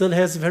 She still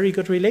has very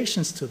good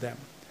relations to them.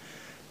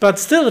 But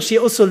still, she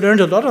also learned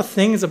a lot of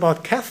things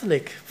about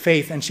Catholic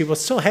faith, and she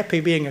was so happy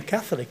being a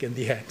Catholic in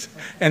the end,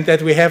 and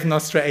that we have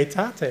Nostra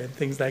Aetate and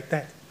things like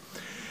that.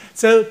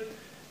 So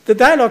the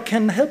dialogue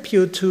can help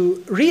you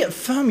to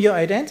reaffirm your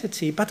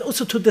identity, but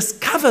also to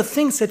discover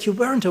things that you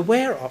weren't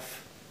aware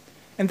of.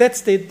 And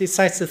that's the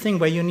decisive thing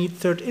where you need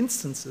third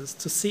instances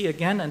to see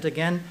again and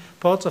again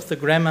parts of the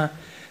grammar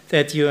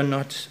that you are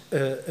not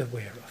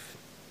aware of.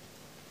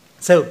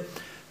 So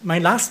my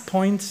last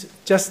point,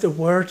 just a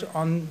word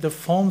on the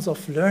forms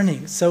of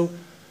learning. So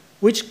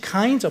which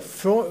kind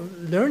of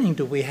learning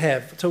do we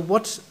have? So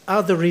what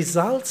are the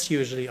results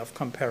usually of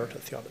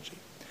comparative theology?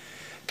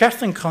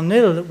 Catherine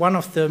Cornell, one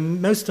of the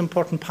most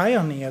important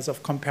pioneers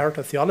of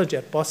comparative theology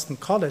at Boston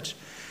College,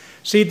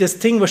 she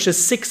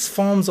distinguishes 6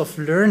 forms of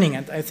learning,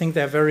 and I think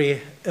they're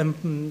very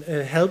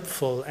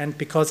helpful. And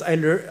because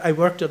I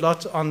worked a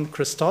lot on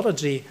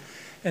Christology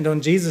and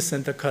on Jesus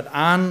and the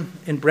Quran,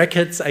 in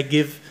brackets, I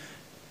give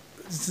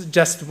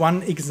just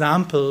one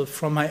example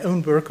from my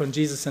own work on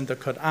Jesus and the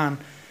Quran,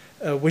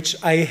 which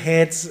I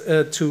had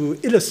to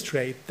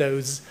illustrate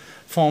those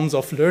forms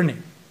of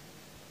learning.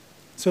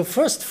 So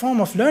first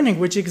form of learning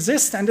which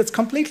exists, and it's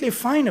completely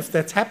fine if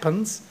that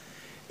happens,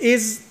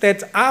 is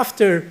that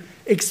after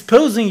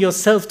exposing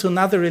yourself to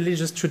another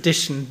religious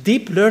tradition,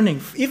 deep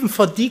learning, even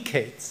for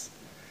decades,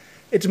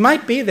 it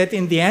might be that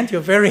in the end you're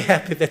very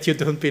happy that you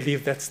don't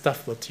believe that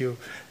stuff that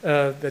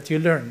you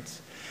learned.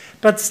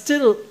 But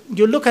still,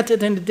 you look at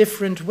it in a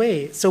different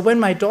way. So when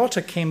my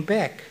daughter came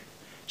back,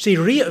 she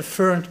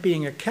reaffirmed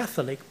being a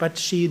Catholic, but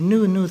she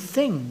knew new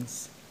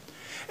things.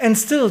 And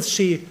still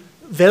she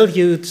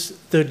valued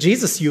the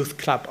Jesus Youth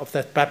Club of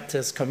that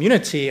Baptist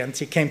community, and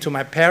she came to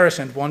my parish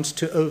and wanted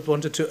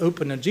to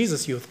open a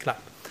Jesus Youth Club.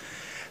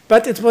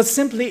 But it was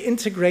simply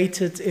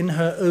integrated in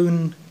her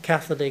own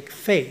Catholic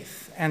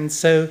faith. And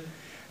so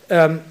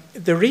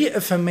the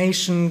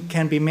reaffirmation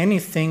can be many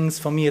things.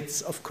 For me,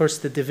 it's, of course,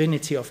 the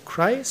divinity of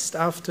Christ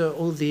after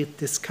all the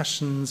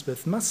discussions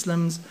with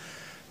Muslims.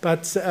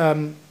 But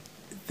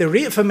the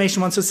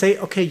reaffirmation wants to say,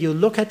 okay, you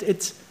look at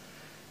it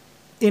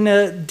in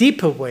a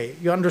deeper way.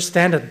 You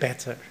understand it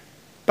better.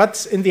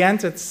 But in the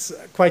end, it's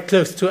quite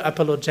close to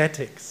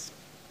apologetics.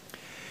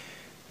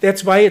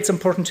 That's why it's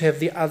important to have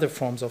the other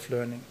forms of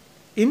learning.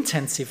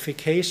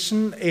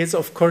 Intensification is,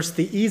 of course,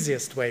 the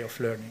easiest way of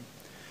learning.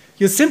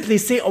 You simply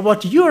say, oh,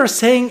 what you are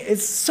saying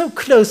is so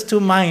close to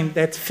mine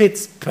that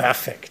fits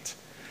perfect.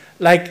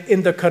 Like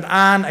in the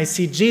Quran, I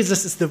see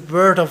Jesus is the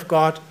Word of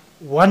God,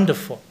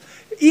 wonderful.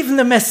 Even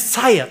the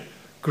Messiah,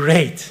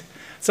 great.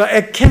 So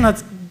I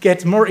cannot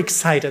get more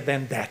excited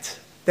than that.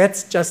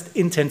 That's just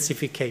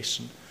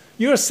intensification.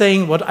 You're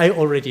saying what I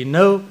already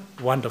know,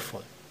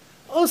 wonderful.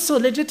 Also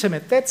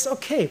legitimate, that's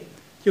okay.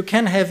 You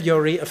can have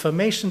your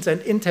reaffirmations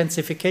and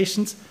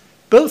intensifications,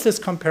 both as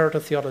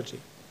comparative theology.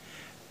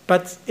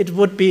 But it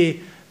would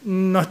be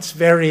not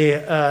very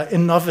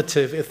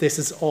innovative if this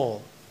is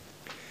all.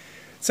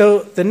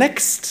 So the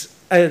next,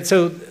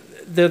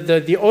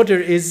 the order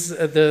is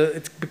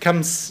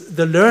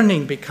the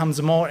learning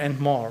becomes more and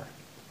more.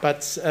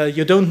 But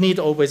you don't need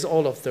always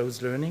all of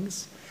those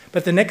learnings.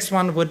 But the next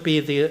one would be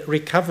the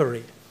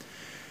recovery.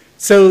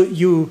 So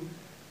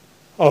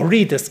or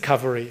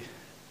rediscovery.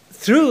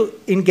 Through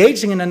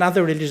engaging in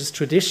another religious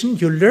tradition,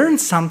 you learn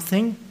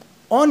something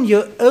on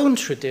your own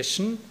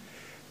tradition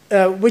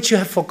which you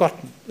have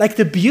forgotten. Like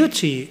the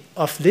beauty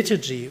of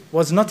liturgy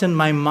was not in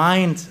my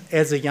mind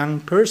as a young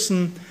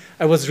person.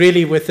 I was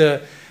really with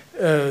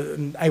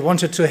I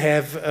wanted to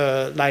have,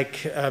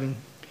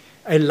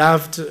 I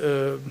loved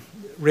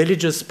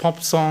religious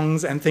pop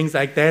songs and things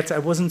like that. I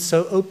wasn't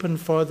so open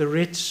for the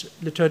rich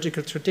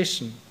liturgical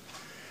tradition.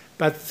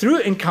 But through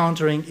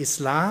encountering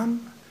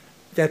Islam,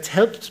 that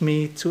helped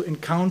me to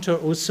encounter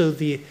also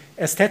the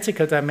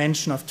aesthetical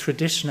dimension of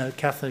traditional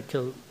Catholic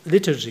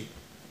liturgy.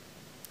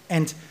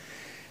 And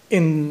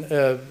in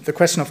the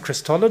question of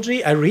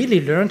Christology, I really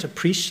learned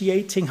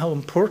appreciating how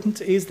important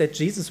it is that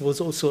Jesus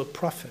was also a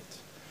prophet.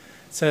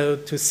 So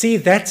to see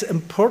that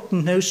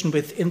important notion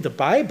within the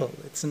Bible,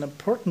 it's an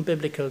important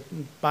biblical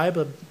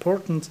Bible,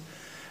 important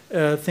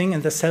thing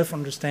in the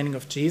self-understanding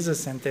of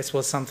Jesus, and this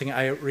was something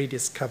I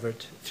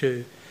rediscovered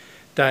through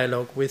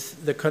dialogue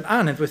with the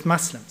Quran and with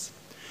Muslims.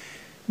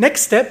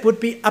 Next step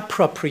would be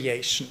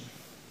appropriation.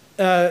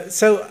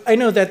 So I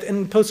know that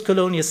in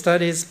post-colonial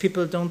studies,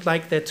 people don't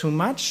like that too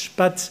much,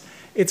 but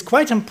it's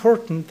quite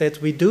important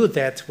that we do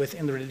that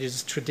within the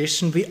religious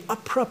tradition. We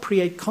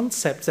appropriate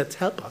concepts that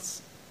help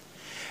us.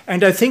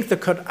 And I think the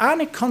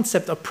Quranic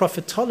concept of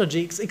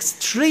prophetology is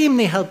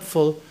extremely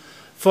helpful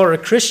for a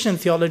Christian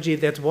theology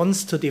that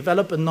wants to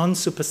develop a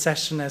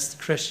non-supersessionist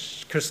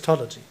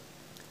Christology.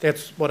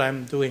 That's what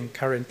I'm doing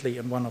currently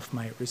in one of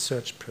my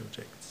research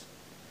projects.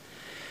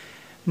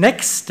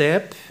 Next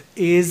step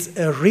is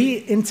a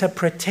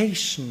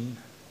reinterpretation.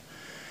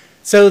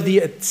 So the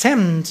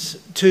attempt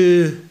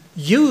to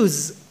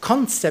use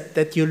concept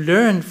that you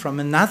learn from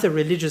another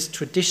religious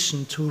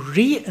tradition to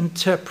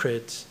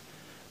reinterpret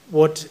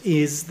what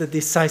is the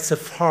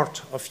decisive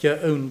heart of your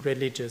own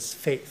religious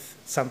faith,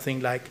 something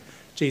like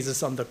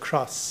Jesus on the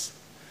cross.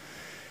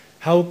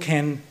 How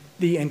can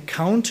the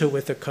encounter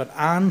with the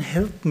Quran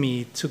help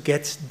me to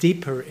get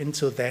deeper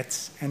into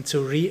that and to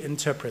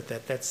reinterpret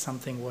that? That's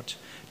something what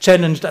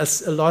challenged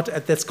us a lot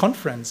at this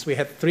conference. We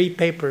had 3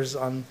 papers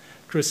on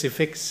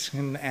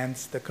crucifixion and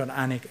the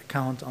Quranic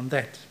account on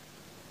that.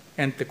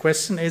 And the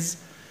question is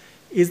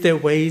there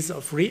ways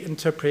of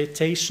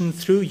reinterpretation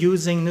through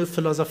using new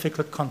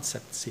philosophical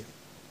concepts here?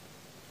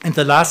 And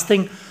the last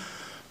thing,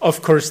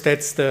 of course,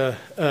 that's the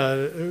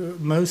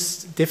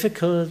most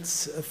difficult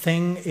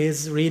thing,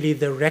 is really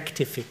the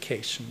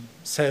rectification.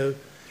 So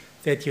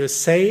that you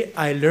say,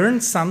 I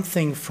learned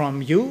something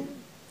from you,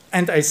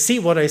 and I see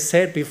what I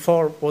said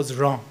before was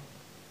wrong.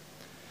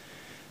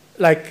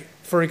 Like,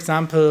 for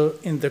example,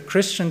 in the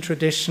Christian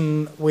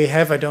tradition, we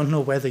have, I don't know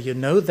whether you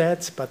know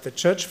that, but the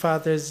church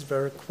fathers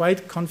were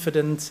quite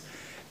confident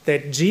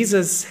that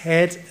Jesus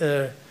had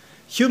a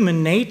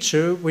human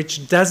nature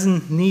which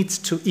doesn't need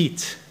to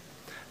eat.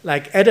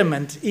 Like Adam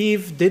and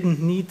Eve didn't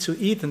need to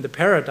eat in the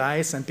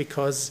paradise, and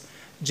because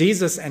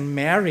Jesus and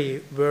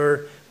Mary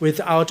were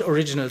without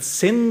original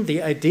sin,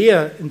 the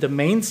idea in the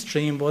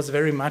mainstream was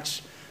very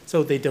much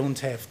so they don't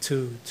have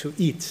to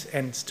eat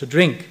and to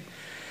drink.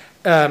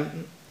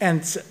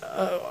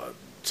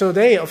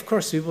 Today, of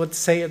course, we would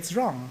say it's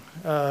wrong.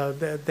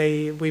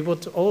 We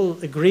would all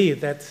agree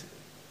that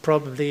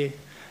probably,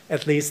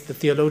 at least the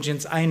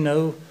theologians I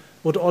know,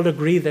 would all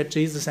agree that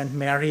Jesus and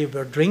Mary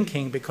were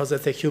drinking because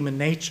of their human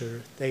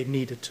nature. They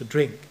needed to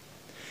drink.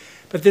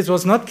 But this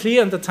was not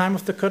clear in the time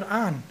of the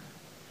Quran.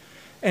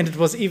 And it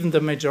was even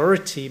the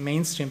majority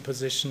mainstream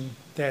position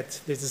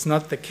that this is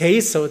not the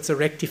case, so it's a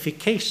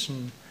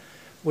rectification.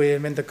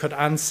 When the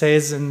Quran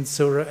says in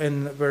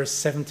verse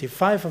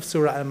 75 of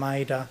Surah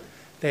Al-Ma'idah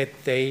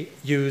that they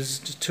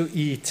used to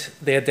eat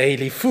their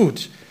daily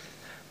food,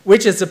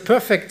 which is a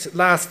perfect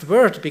last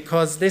word,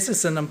 because this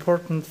is an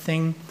important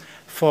thing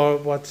for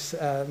what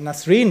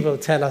Nasrin will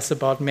tell us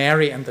about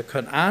Mary and the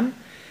Quran.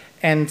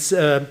 And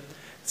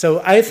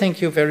so I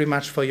thank you very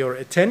much for your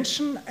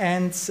attention,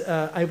 and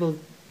I will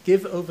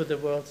give over the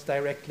word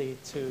directly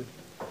to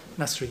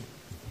Nasrin.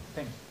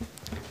 Thank you.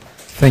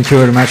 Thank you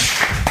very much.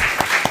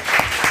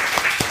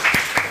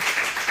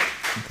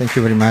 Thank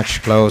you very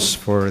much, Klaus,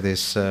 for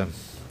this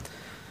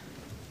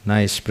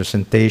nice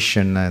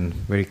presentation, and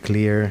very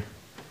clear,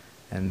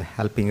 and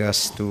helping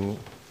us to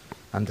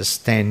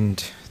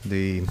understand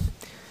a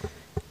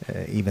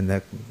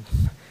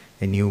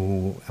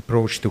new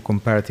approach to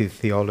comparative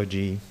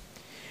theology.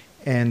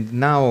 And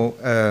now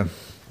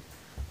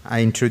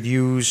I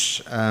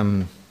introduce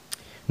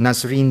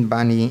Nasrin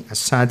Bani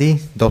Assadi,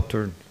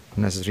 Dr.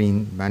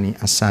 Nasrin Bani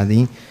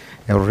Assadi.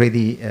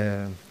 Already,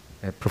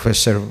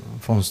 Professor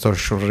von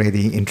Stosch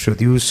already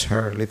introduced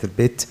her a little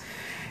bit,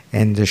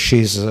 and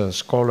she's a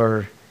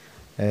scholar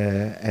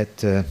at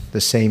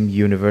the same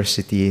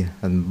university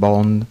in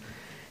Bonn,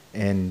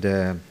 and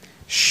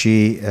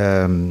she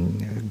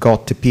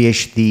got a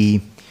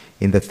PhD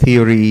in the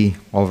theory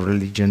of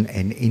religion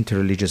and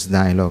interreligious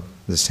dialogue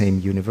at the same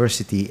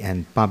university,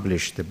 and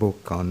published a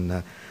book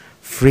on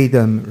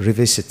Freedom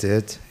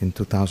Revisited in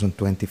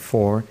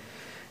 2024,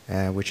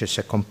 which is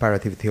a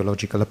comparative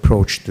theological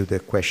approach to the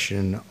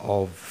question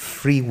of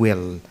free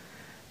will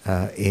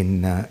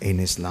in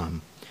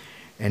Islam.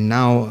 And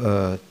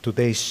now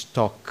today's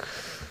talk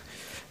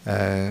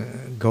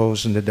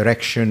goes in the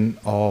direction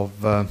of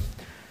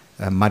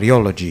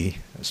Mariology,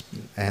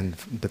 and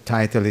the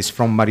title is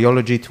From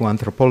Mariology to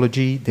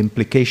Anthropology, the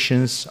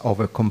Implications of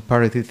a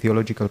Comparative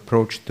Theological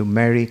Approach to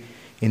Mary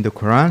in the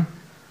Quran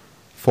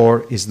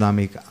for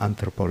Islamic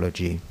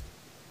Anthropology.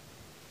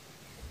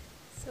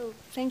 So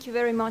thank you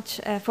very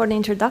much for the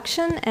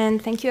introduction, and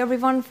thank you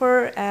everyone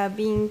for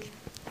being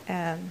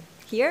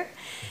here.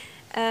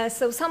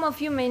 So some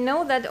of you may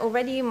know that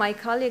already my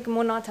colleague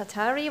Mona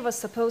Tatari was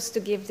supposed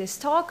to give this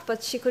talk,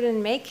 but she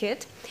couldn't make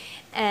it.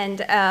 And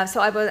so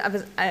I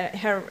was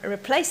her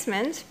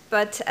replacement,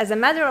 but as a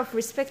matter of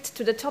respect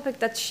to the topic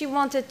that she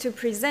wanted to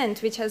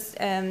present, which has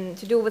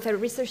to do with her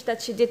research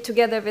that she did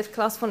together with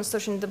Klaus von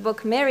Stosch in the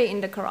book Mary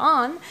in the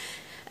Quran,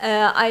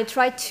 I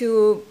tried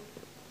to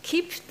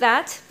keep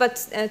that,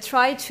 but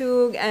try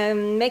to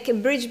make a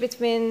bridge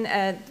between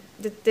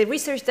the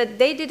research that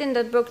they did in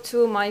that book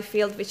to my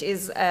field, which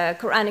is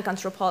Quranic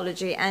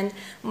anthropology. And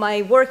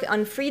my work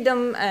on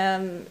freedom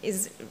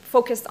is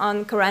focused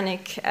on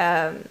Quranic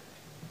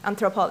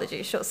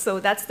anthropology. So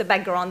that's the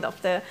background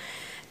of the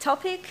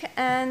topic.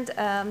 And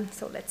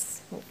so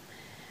let's move.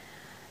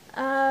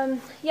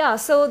 Yeah,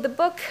 so the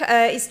book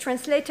is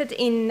translated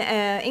in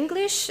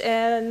English.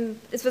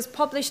 It was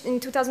published in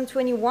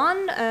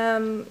 2021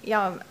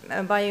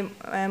 by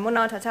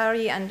Mona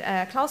Tatari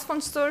and Klaus von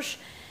Stosch.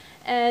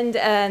 And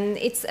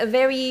it's a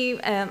very,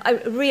 I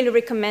really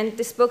recommend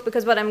this book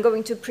because what I'm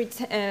going to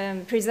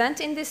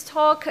present in this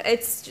talk,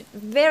 it's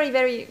very,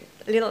 very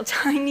little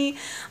tiny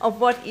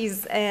of what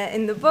is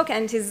in the book,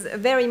 and is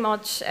very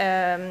much,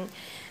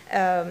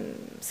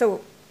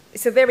 so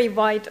it's a very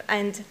wide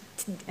and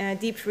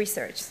deep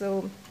research.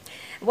 So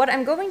what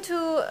I'm going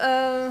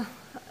to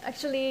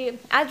actually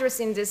address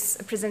in this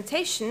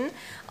presentation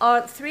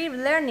are three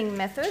learning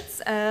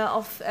methods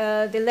of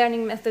the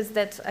learning methods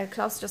that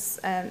Klaus just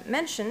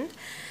mentioned.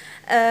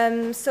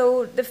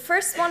 So the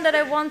first one that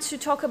I want to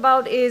talk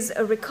about is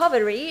a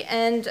recovery,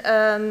 and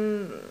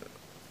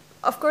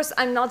of course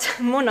I'm not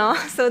Mona,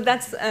 so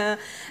that's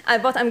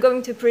what I'm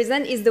going to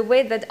present is the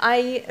way that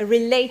I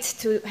relate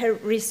to her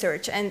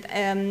research.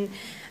 And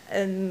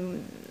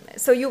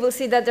so you will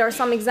see that there are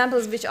some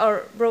examples which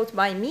are brought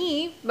by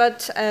me,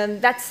 but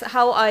that's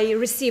how I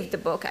received the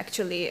book,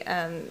 actually.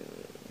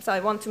 So I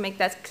want to make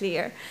that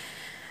clear.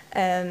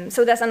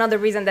 So that's another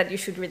reason that you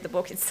should read the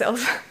book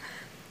itself.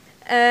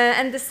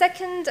 And the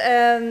second,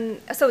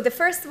 so the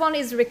first one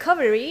is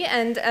recovery,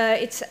 and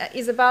it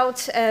is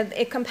about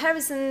a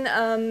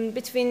comparison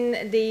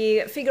between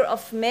the figure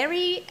of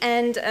Mary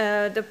and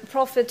the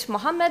Prophet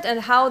Muhammad,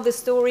 and how the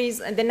stories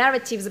and the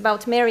narratives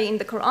about Mary in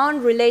the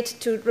Quran relate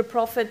to the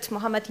Prophet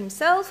Muhammad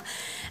himself,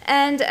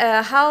 and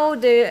how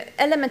the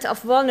element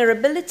of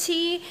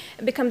vulnerability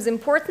becomes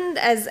important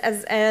as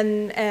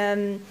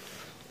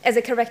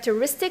a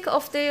characteristic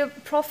of the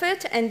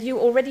Prophet, and you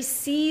already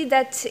see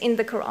that in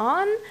the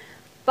Quran.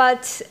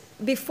 But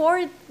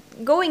before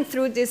going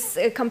through this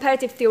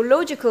comparative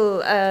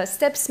theological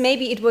steps,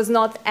 maybe it was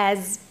not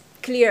as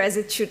clear as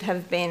it should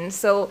have been.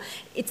 So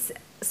it's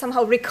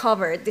somehow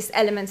recovered this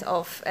element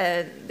of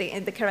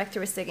the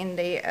characteristic in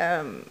the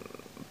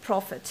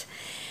Prophet.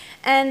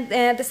 And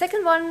the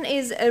second one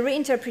is a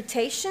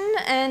reinterpretation,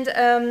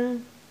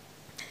 and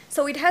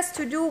so it has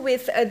to do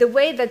with the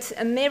way that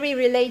Mary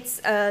relates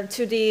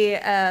to the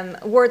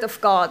Word of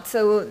God.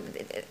 So,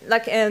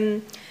 like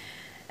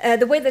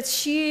the way that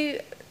she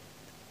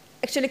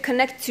actually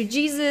connects to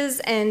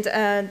Jesus and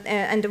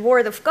the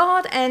Word of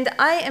God. And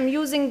I am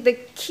using the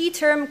key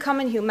term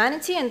 "common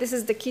humanity," and this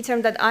is the key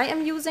term that I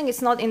am using.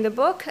 It's not in the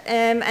book,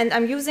 and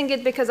I'm using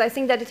it because I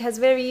think that it has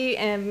very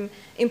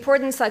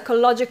important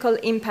psychological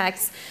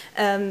impacts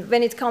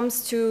when it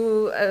comes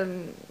to.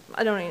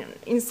 I don't know,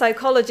 in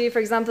psychology, for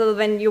example,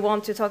 when you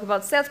want to talk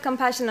about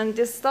self-compassion and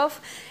this stuff,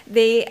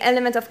 the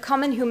element of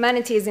common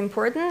humanity is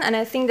important. And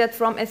I think that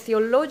from a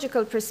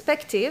theological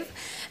perspective,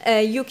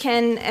 you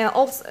can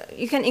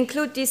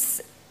include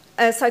this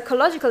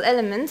psychological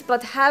element,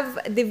 but have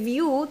the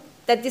view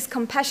that this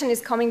compassion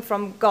is coming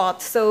from God.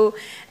 So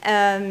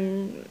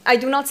I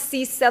do not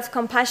see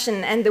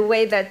self-compassion and the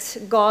way that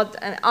God,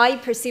 and I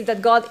perceive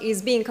that God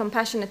is being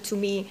compassionate to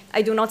me.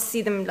 I do not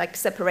see them like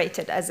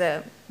separated as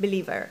a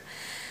believer.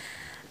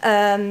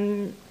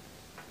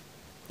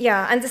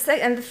 Yeah, and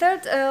the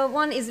third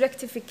one is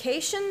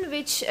rectification,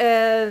 which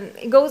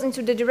goes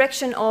into the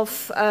direction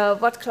of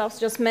what Klaus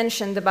just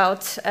mentioned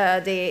about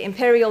the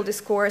imperial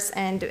discourse,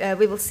 and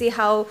we will see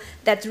how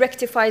that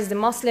rectifies the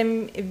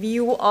Muslim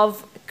view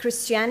of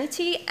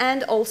Christianity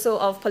and also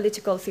of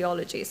political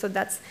theology. So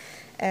that's,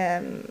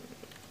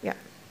 yeah,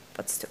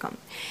 what's to come.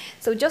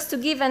 So just to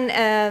give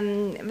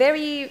an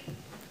very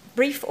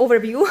brief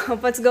overview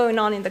of what's going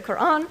on in the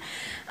Quran,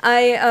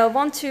 I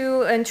want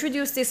to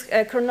introduce this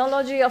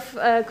chronology of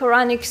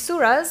Quranic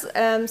surahs.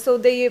 So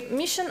the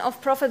mission of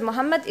Prophet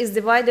Muhammad is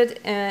divided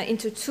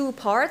into two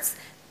parts,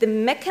 the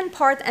Meccan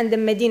part and the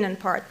Medinan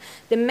part.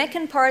 The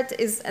Meccan part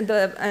is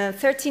the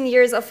 13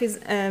 years of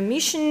his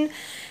mission,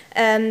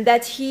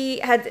 that he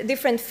had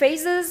different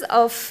phases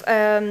of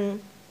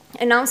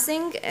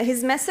announcing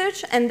his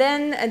message, and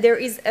then there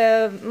is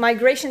a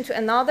migration to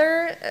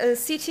another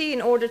city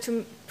in order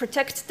to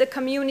protect the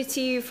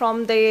community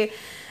from the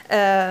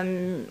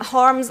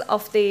harms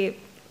of the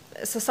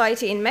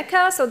society in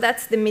Mecca. So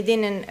that's the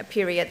Medinan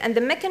period. And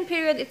the Meccan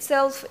period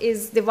itself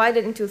is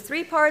divided into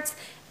three parts: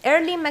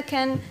 early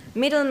Meccan,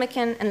 middle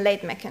Meccan, and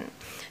late Meccan.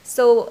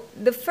 So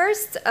the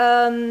first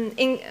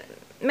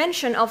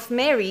mention of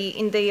Mary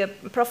in the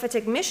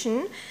prophetic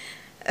mission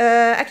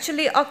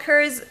actually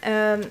occurs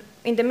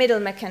in the middle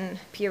Meccan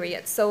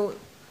period. So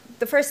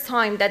the first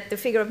time that the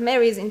figure of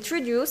Mary is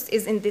introduced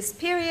is in this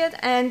period,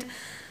 and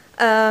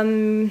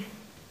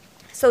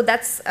so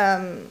that's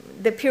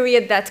the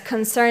period that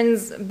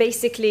concerns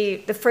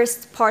basically the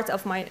first part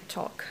of my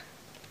talk.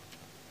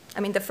 I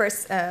mean, the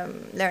first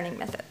learning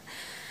method.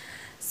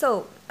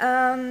 So,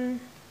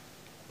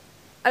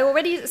 I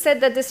already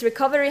said that this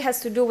recovery has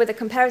to do with a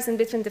comparison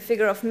between the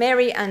figure of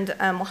Mary and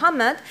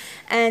Muhammad.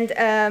 And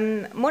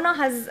Mona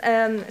has,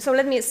 so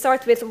let me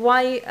start with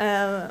why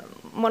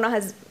Mona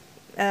has,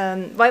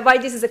 why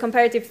this is a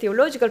comparative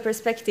theological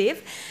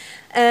perspective.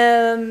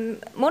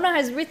 Mona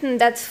has written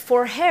that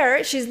for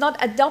her, she's not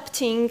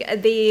adopting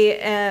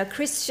the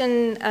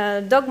Christian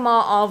dogma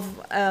of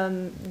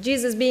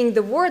Jesus being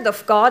the Word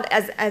of God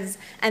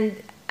and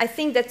I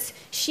think that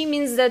she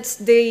means that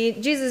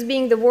Jesus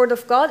being the Word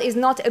of God is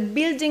not a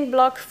building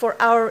block for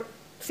our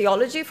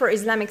theology, for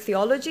Islamic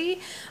theology,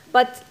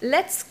 but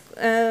let's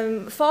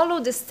follow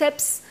the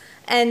steps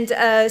and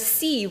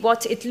see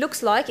what it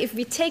looks like if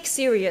we take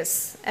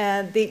serious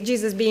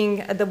Jesus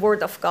being the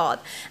Word of God.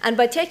 And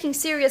by taking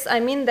serious,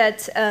 I mean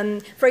that,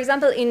 for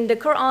example, in the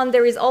Quran,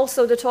 there is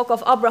also the talk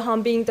of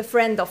Abraham being the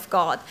friend of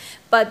God.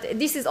 But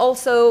this is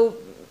also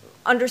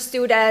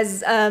understood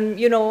as,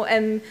 you know,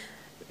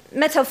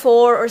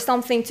 metaphor or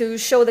something to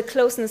show the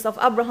closeness of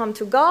Abraham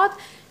to God.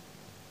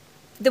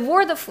 The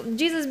word of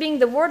Jesus being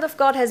the Word of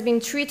God has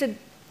been treated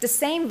the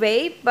same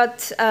way,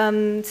 but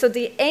so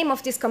the aim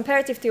of this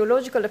comparative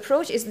theological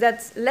approach is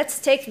that let's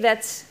take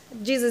that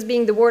Jesus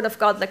being the Word of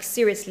God like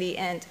seriously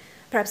and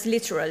perhaps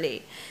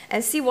literally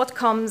and see what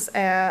comes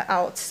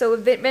out. So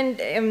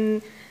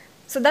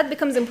so that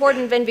becomes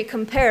important when we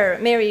compare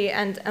Mary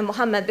and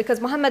Muhammad, because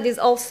Muhammad is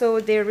also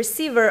the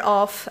receiver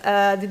of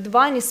the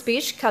divine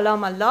speech,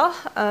 Kalam Allah,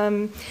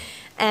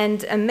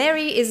 and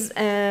Mary is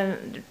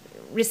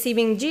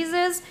receiving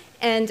Jesus,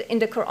 and in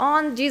the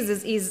Quran,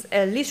 Jesus is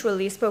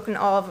literally spoken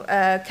of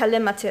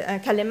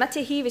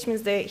kalimatihi, which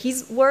means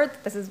his word,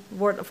 this is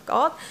word of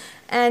God,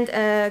 and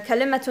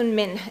kalimatun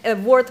min, a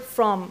word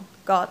from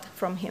God,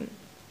 from him.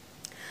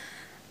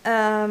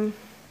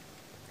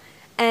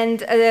 And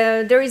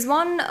there is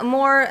one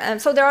more,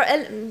 so there are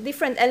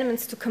different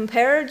elements to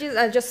compare.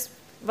 I just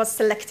was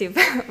selective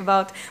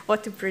about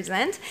what to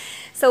present.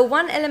 So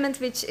one element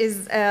which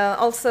is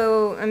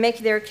also make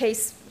their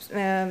case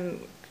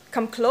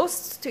come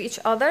close to each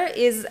other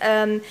is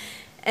an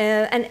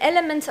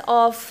element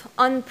of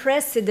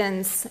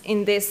unprecedence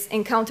in this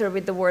encounter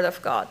with the Word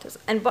of God.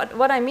 And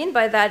what I mean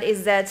by that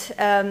is that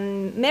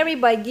Mary,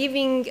 by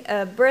giving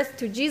birth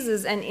to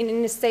Jesus and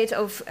in a state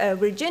of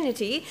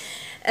virginity,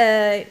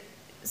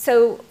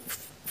 so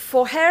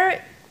for her,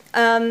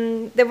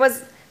 there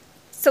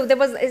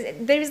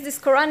is this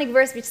Quranic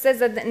verse which says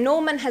that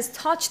no man has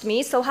touched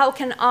me, so how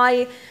can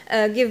I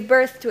give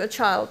birth to a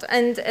child?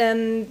 And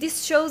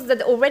this shows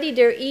that already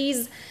there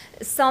is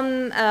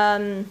some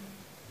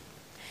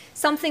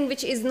something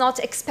which is not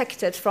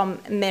expected from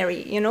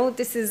Mary. You know,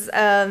 this is,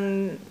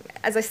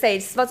 as I say,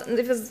 it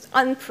was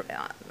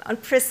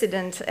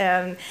unprecedented.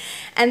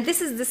 And this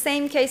is the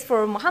same case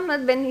for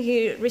Muhammad. When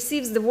he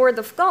receives the Word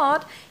of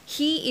God,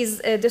 he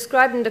is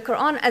described in the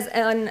Quran as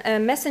a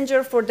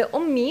messenger for the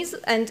Ummis,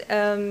 and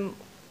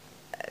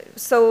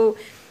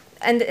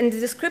and the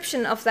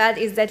description of that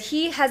is that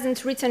he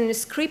hasn't written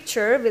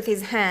scripture with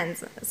his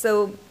hands.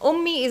 So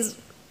Ummi is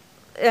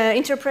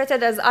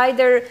interpreted as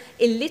either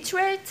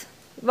illiterate.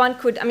 One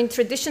could, I mean,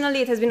 traditionally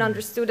it has been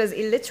understood as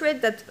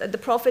illiterate, that the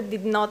Prophet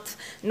did not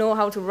know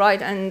how to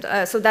write, and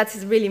so that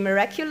is really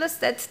miraculous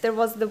that there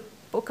was the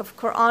book of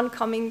Quran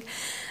coming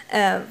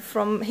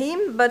from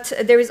him. But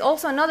there is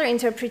also another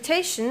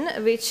interpretation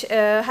which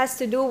has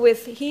to do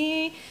with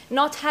he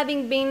not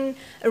having been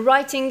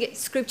writing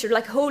scripture,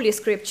 like holy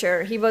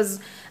scripture. He was,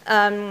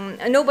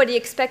 nobody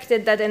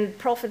expected that a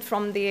prophet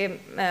from the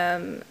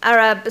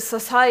Arab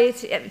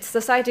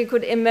society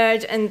could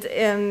emerge, and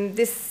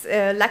this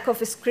lack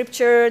of a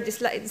scripture,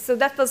 so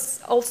that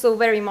was also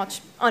very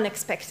much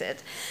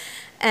unexpected.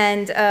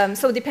 And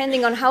so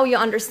depending on how you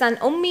understand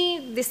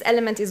Ummi, this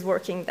element is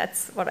working.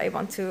 That's what I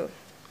want to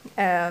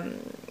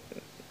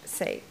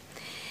say.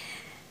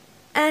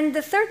 And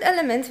the third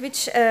element,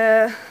 which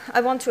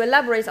I want to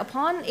elaborate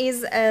upon,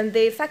 is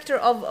the factor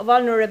of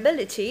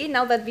vulnerability.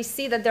 Now that we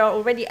see that there are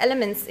already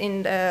elements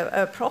in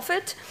the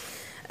Prophet,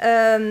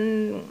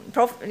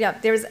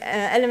 there's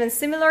elements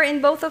similar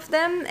in both of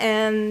them,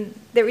 and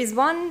there is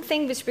one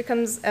thing which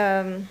becomes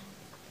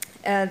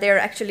they're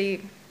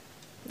actually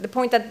the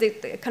point that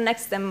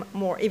connects them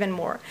even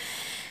more.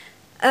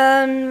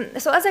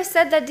 So as I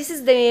said, that this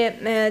is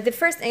the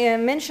first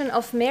mention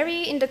of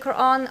Mary in the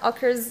Quran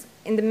occurs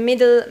in the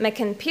Middle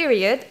Meccan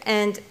period,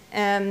 and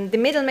the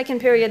Middle Meccan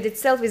period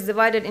itself is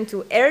divided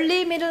into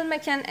early Middle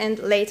Meccan and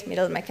late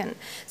Middle Meccan.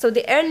 So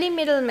the early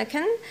Middle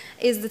Meccan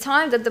is the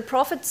time that the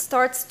Prophet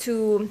starts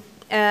to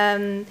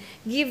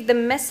give the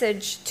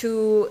message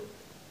to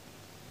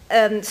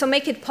so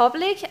make it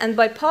public, and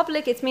by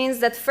public it means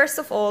that first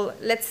of all,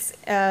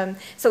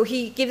 so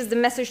he gives the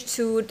message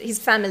to his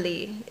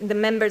family, the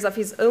members of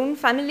his own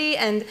family,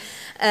 and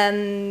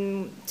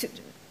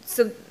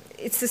so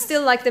it's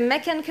still like the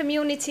Meccan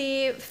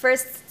community,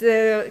 first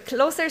the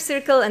closer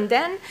circle, and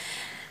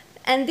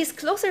this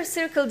closer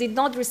circle did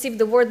not receive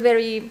the word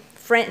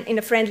in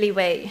a friendly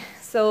way.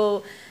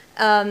 So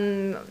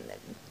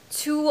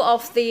two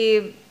of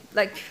the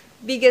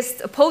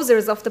biggest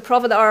opposers of the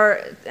Prophet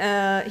are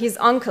his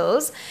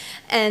uncles,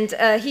 and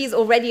he's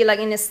already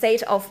in a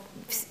state of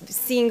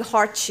seeing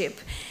hardship.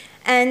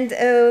 And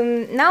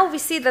now we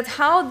see that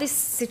how this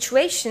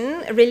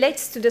situation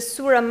relates to the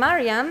Surah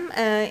Maryam,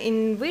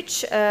 in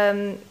which,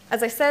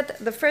 as I said,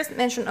 the first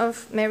mention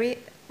of Mary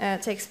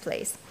takes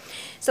place.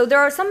 So there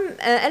are some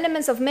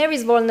elements of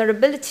Mary's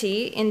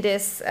vulnerability in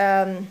this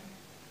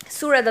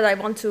surah that I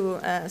want to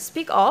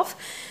speak of.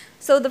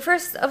 So the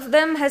first of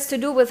them has to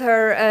do with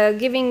her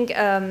giving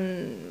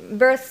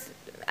birth.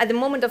 At the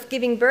moment of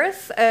giving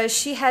birth,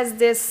 she has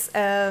this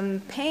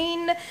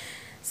pain.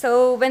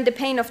 So when the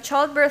pain of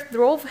childbirth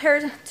drove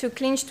her to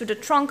cling to the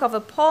trunk of a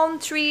palm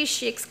tree,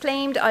 she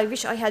exclaimed, "I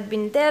wish I had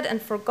been dead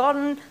and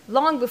forgotten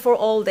long before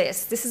all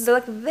this." This is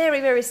very,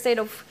 very state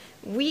of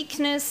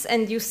weakness,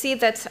 and you see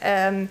that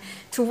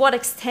to what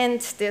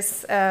extent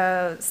this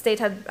state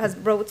has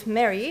brought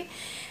Mary.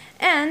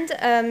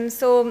 And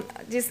so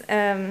this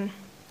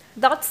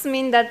dots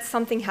mean that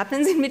something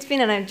happens in between,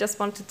 and I just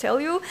want to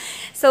tell you.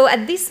 So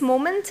at this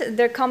moment,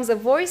 there comes a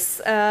voice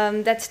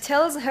that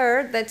tells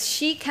her that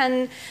she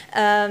can,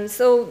 a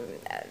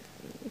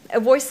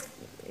voice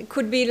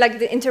could be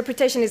the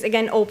interpretation is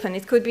again open.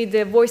 It could be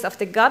the voice of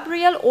the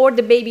Gabriel or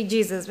the baby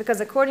Jesus,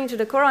 because according to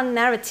the Quran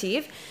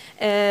narrative,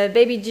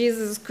 baby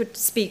Jesus could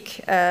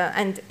speak,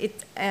 and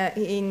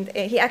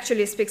he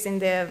actually speaks in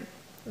the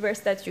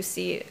verse that you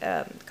see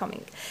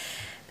coming.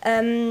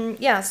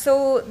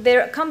 So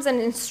there comes an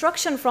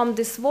instruction from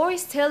this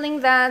voice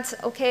telling that,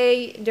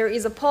 okay, there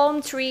is a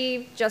palm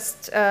tree,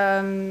 just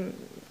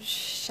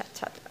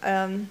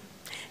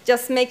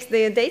just make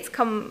the dates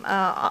come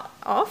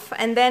off,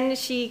 and then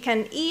she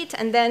can eat,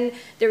 and then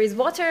there is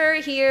water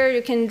here,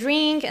 you can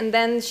drink, and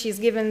then she's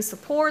given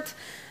support,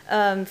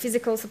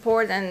 physical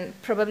support, and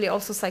probably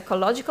also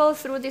psychological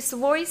through this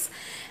voice.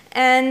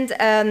 And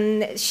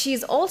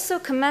she's also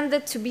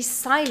commanded to be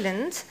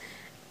silent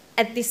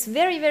at this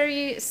very,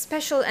 very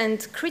special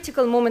and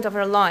critical moment of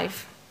her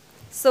life.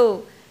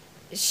 So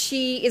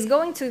she is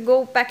going to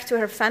go back to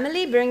her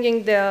family,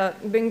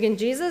 bringing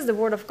Jesus, the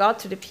word of God,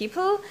 to the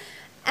people,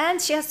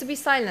 and she has to be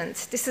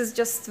silent. This is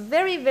just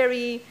very,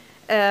 very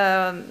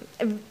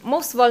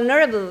most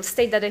vulnerable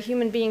state that a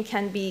human being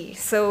can be.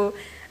 So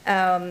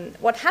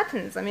what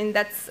happens? I mean,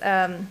 that's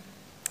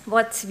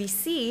what we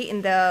see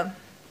in the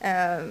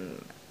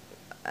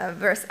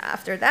verse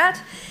after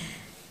that.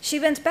 She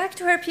went back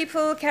to her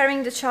people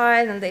carrying the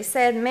child, and they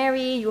said,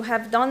 "Mary, you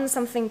have done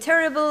something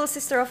terrible.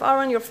 Sister of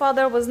Aaron, your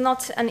father was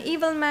not an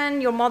evil man,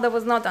 your mother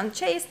was not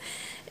unchaste."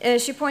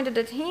 She pointed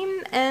at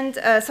him, and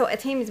so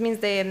at him it means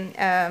the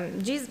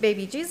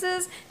baby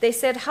Jesus. They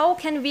said, "How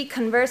can we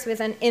converse with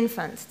an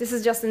infant?" This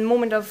is just a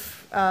moment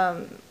of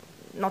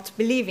not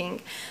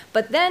believing.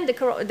 But then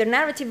the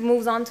narrative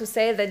moves on to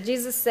say that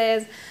Jesus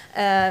says,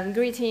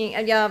 greeting,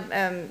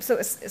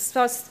 so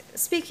starts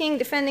speaking,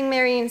 defending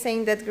Mary and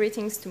saying that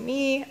greetings to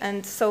me,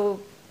 and so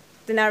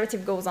the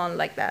narrative goes on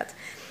like that.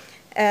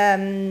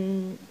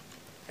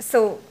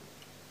 So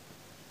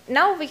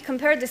now we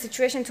compare the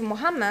situation to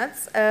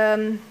Muhammad's.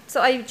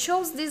 So I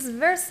chose these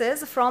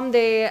verses from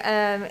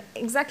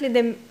exactly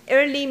the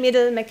early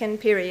Middle Meccan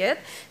period.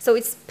 So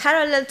it's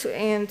parallel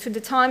to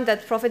the time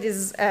that Prophet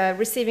is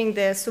receiving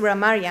the Surah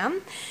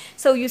Maryam.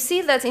 So you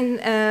see that in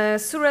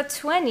Surah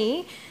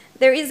 20,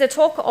 there is a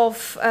talk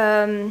of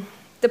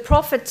the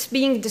Prophet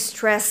being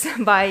distressed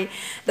by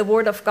the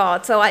word of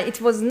God. So it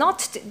was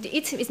not,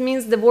 it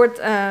means the word,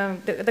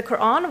 the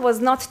Quran was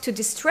not to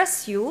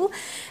distress you,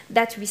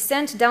 that we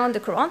sent down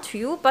the Quran to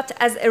you, but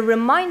as a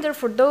reminder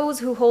for those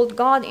who hold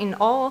God in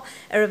awe,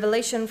 a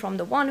revelation from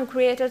the one who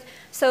created.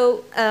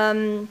 So,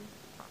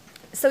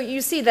 so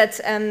you see that,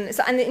 and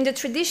in the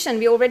tradition,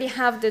 we already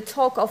have the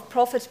talk of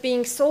Prophet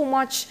being so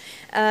much,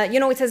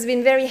 it has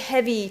been very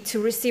heavy to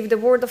receive the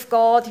word of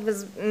God. He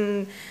was,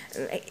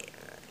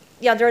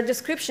 there are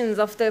descriptions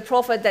of the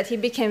Prophet that he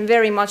became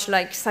very much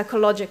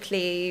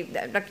psychologically,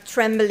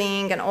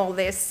 trembling and all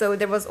this. So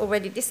there was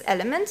already this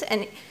element,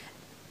 and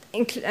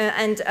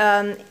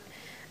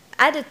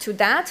added to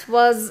that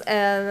was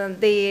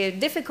the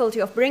difficulty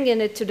of bringing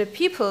it to the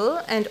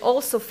people and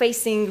also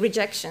facing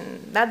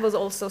rejection. That was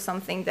also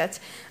something that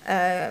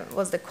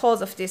was the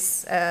cause of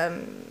this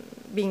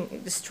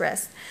being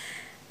distressed.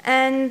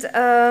 And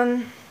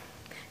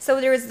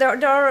so there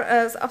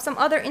are some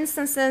other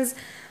instances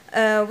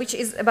which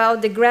is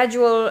about the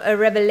gradual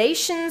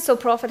revelation. So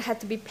Prophet had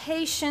to be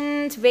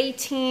patient,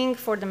 waiting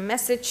for the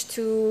message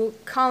to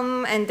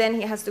come, and then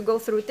he has to go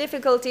through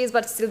difficulties,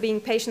 but still being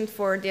patient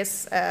for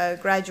this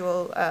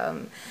gradual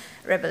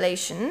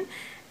revelation.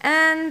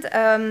 And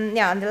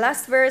in the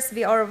last verse,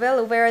 we are well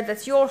aware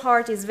that your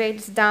heart is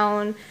weighed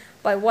down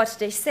by what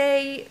they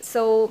say.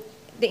 So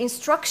the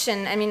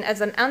instruction, I mean,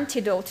 as an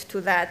antidote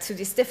to that, to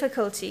this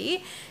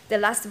difficulty, the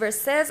last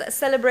verse says,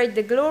 celebrate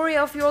the glory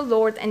of your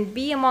Lord and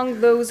be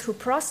among those who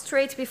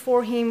prostrate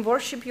before him,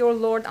 worship your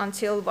Lord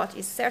until what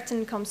is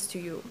certain comes to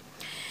you.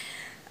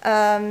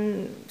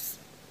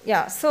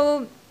 Yeah,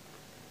 so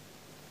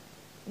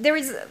there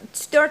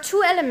are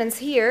two elements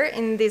here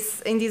in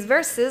these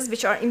verses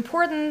which are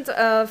important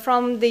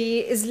from the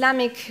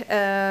Islamic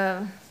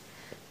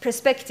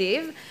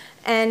perspective,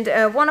 and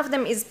one of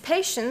them is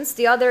patience,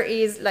 the other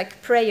is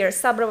like prayer,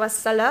 sabr wa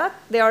salah.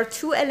 There are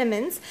two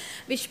elements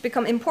which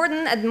become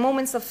important at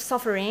moments of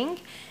suffering,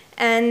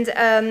 and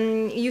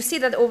you see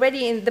that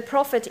already in the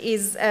Prophet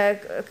is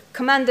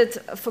commanded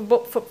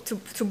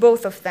to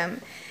both of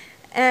them.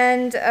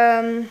 And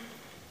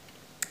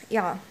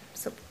yeah,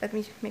 so let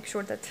me make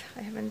sure that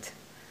I haven't...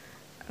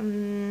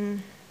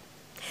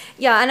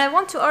 yeah, and I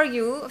want to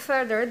argue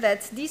further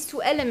that these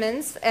two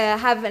elements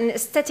have an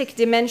aesthetic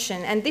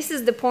dimension, and this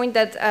is the point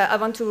that I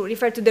want to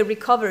refer to the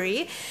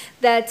recovery,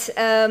 that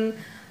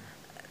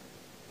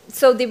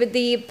so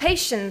the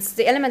patience,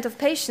 the element of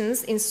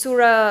patience in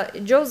Surah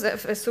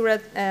Joseph, Surah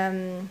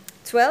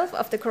 12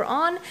 of the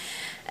Quran,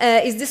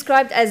 is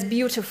described as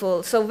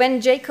beautiful. So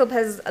when Jacob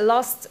has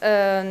lost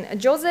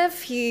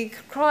Joseph, he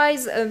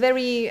cries a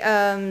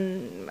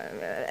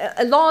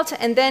lot,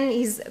 and then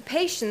his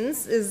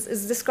patience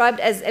is described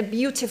as a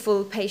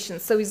beautiful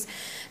patience. So he's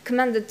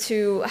commanded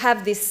to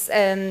have this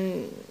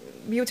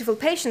beautiful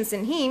patience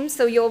in him.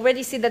 So you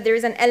already see that there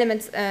is an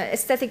element,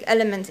 aesthetic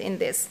element in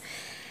this.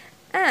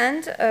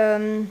 And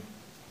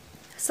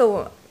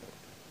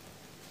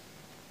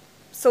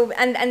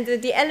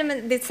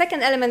the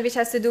second element, which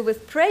has to do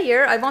with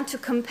prayer, I want to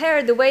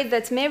compare the way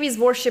that Mary's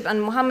worship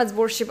and Muhammad's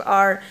worship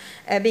are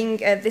being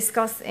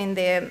discussed in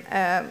the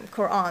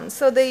Quran.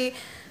 So the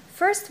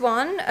first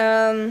one,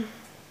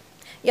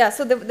 yeah,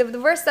 so the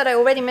verse that I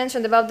already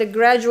mentioned about the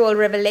gradual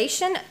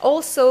revelation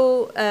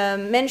also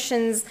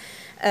mentions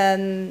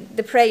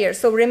the prayer.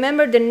 So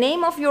remember the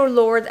name of your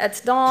Lord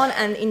at dawn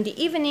and in the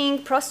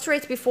evening,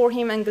 prostrate before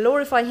him and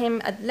glorify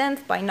him at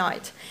length by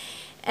night.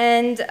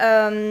 And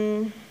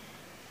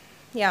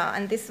yeah,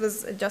 and this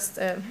was just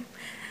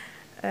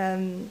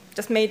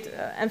made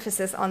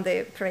emphasis on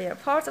the prayer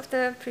part of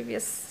the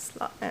previous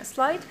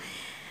slide.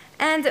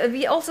 And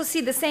we also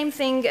see the same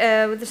thing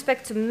with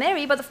respect to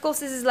Mary, but of course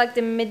this is like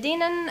the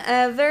Medinan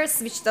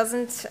verse, which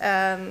doesn't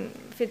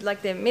fit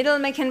like the Middle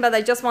Meccan, but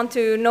I just want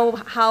to know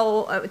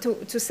how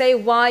to say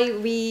why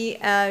we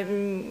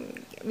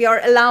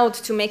are allowed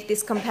to make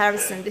this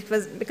comparison,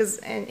 because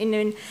in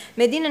a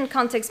Medinan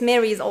context,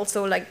 Mary is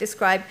also like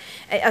described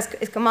as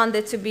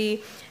commanded to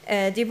be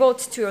devote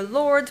to your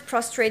Lord,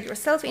 prostrate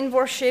yourself in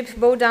worship,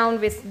 bow down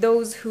with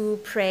those who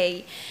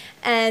pray.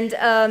 And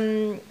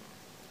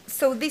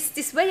so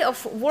this way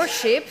of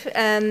worship,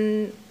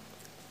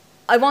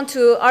 I want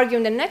to argue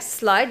in the next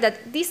slide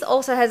that this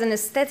also has an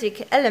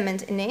aesthetic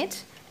element in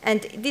it,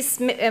 and this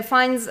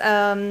finds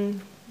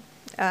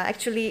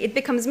actually it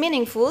becomes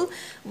meaningful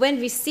when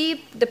we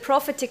see the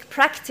prophetic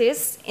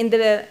practice in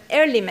the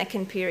early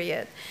Meccan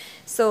period.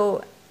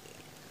 So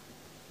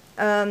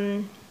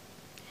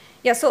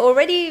yeah, so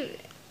already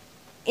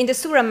in the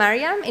Surah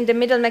Maryam, in the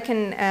Middle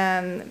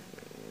Meccan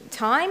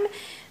time,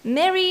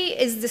 Mary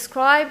is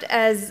described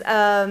as,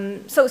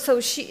 so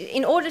she,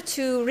 in order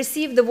to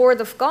receive the word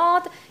of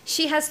God,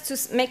 she has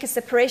to make a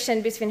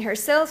separation between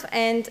herself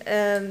and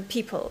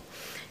people.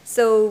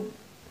 So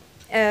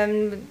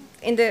in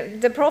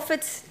the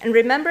prophet, and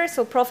remember,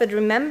 so prophet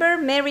remember,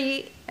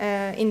 Mary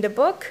in the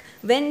book,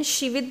 when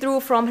she withdrew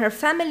from her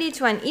family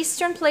to an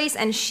eastern place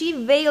and she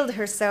veiled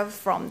herself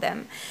from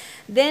them.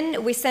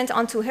 Then we sent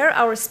unto her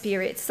our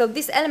spirit. So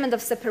this element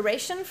of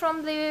separation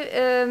from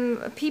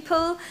the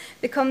people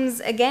becomes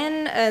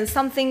again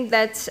something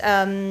that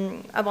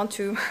I want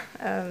to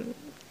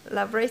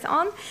elaborate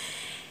on.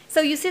 So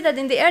you see that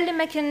in the early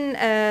Meccan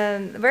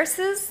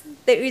verses,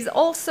 there is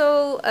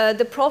also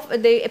the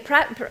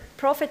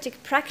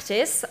prophetic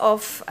practice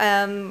of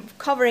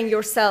covering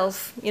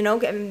yourself. You know,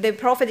 the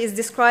prophet is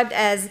described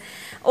as,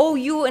 "Oh,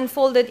 you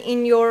enfolded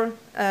in your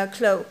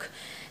cloak.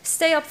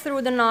 Stay up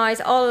through the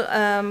night."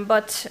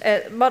 But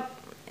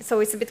so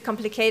it's a bit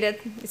complicated.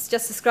 It's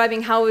just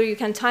describing how you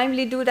can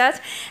timely do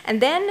that.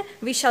 And then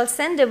we shall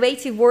send a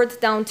weighty word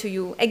down to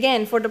you.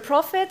 Again, for the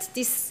prophet,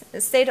 this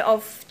state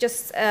of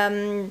just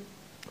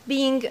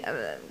being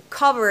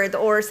covered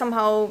or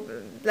somehow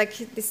like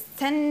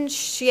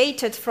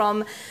distantiated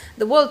from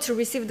the world to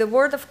receive the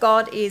word of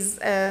God is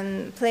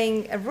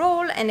playing a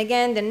role. And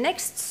again, the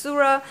next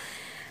surah,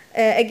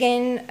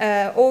 again,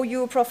 O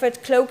you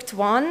prophet cloaked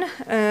one,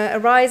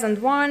 arise and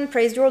warn,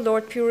 praise your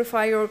Lord,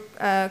 purify your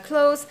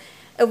clothes,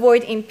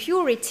 avoid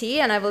impurity,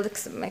 and I will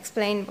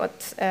explain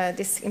what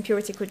this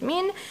impurity could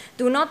mean.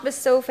 Do not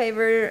bestow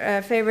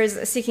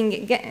favors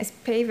seeking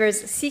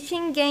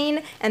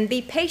gain, and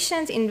be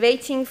patient in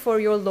waiting for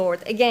your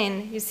Lord.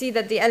 Again, you see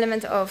that the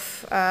element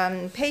of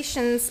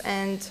patience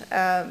and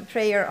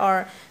prayer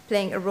are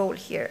playing a role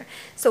here.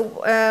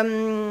 So,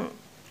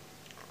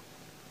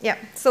 yeah,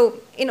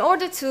 so in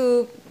order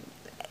to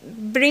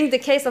bring the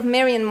case of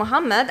Mary and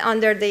Muhammad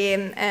under the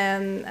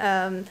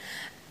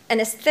an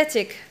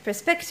aesthetic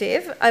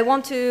perspective, I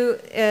want to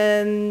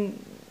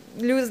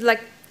use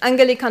like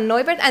Angelika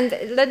Neubert, and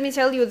let me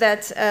tell you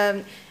that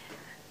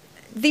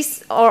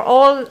these are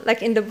all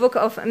like in the book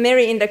of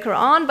Mary in the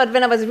Quran, but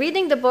when I was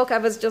reading the book, I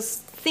was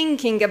just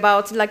thinking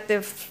about like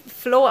the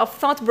flow of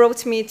thought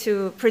brought me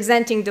to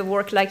presenting the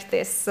work like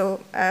this.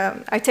 So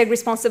I take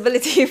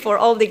responsibility for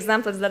all the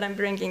examples that I'm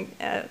bringing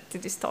to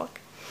this talk.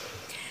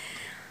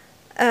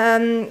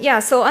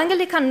 So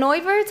Angelika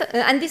Neubert,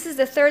 and this is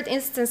the third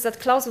instance that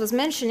Klaus was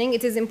mentioning.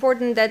 It is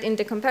important that in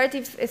the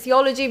comparative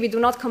theology we do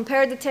not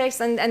compare the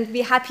text and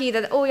be happy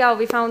that, oh yeah,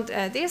 we found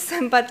this,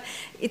 but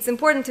it's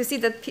important to see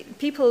that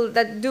people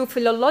that do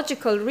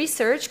philological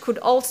research could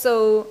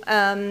also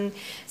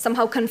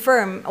somehow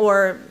confirm,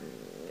 or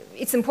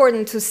it's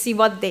important to see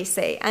what they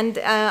say. And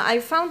I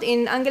found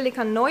in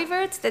Angelika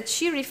Neubert that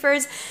she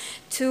refers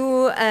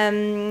to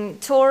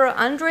Tor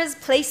Andre's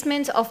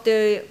placement of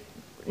the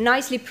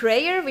nicely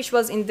prayer, which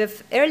was in the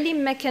early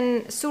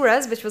Meccan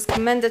surahs, which was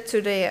commended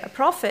to the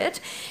Prophet.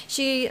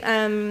 She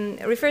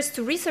refers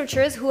to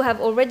researchers who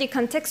have already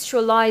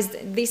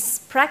contextualized this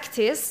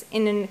practice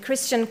in a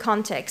Christian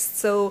context.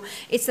 So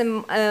it's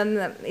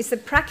a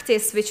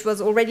practice which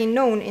was already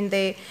known in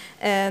the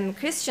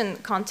Christian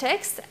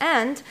context,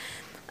 and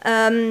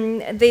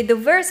the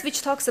verse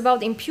which talks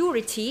about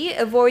impurity,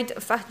 avoid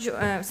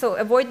fahjur, so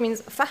avoid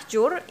means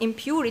fahjur,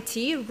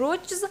 impurity,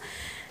 rujz,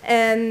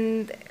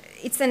 and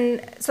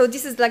so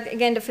this is like,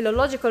 again, the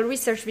philological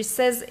research which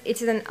says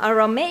it is an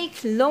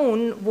Aramaic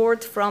loan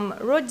word from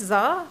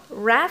rujza,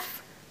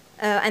 wrath,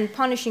 and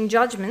punishing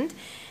judgment.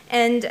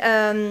 And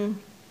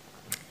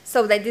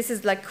so that this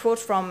is like quote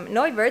from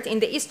Neubert. In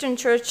the Eastern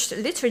Church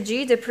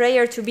liturgy, the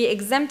prayer to be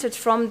exempted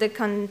from the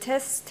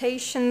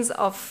contestations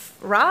of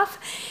wrath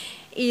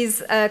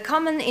is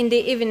common in the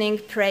evening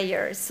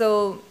prayer.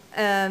 So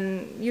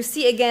you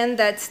see again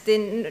that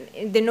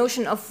the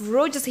notion of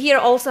rujz here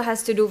also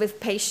has to do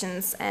with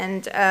patience,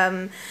 and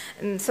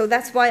so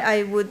that's why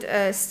I would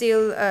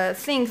still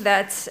think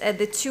that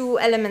the two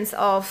elements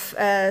of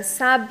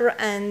sabr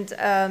and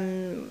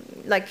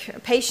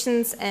like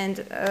patience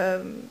and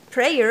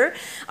prayer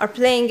are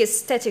playing a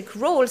static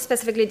role,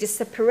 specifically this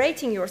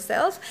separating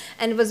yourself.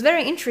 And it was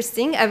very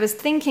interesting. I was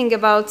thinking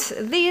about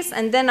this,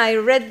 and then I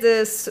read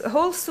this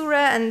whole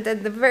surah, and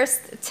at the verse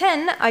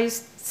 10 I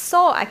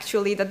saw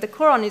actually that the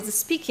Quran is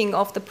speaking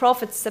of the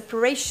Prophet's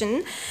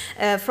separation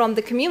from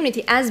the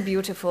community as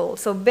beautiful.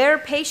 So bear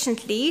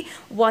patiently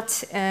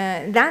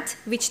that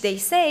which they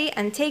say,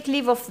 and take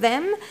leave of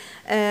them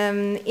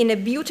in a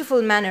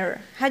beautiful manner.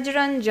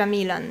 Hajran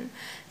jamilan.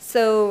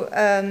 So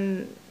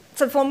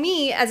for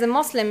me, as a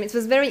Muslim, it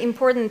was very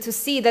important to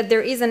see that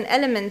there is an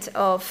element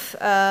of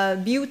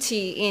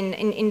beauty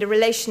in the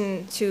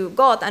relation to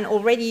God, and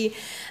already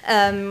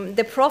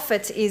the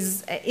Prophet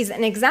is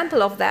an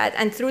example of that.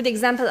 And through the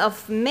example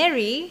of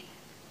Mary,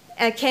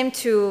 I came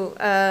to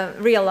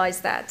realize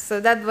that. So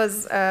that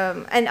was,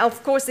 and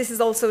of course, this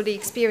is also the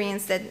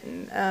experience that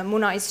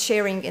Muna is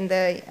sharing in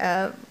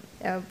the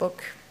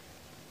book.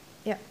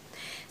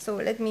 So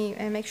let me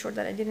make sure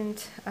that I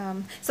didn't.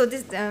 So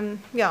this,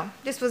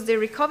 this was the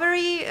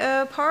recovery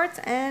part,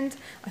 and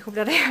I hope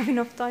that I have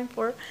enough time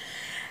for.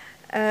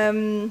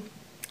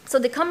 So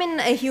the common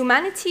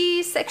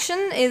humanity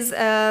section is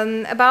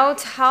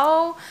about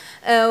how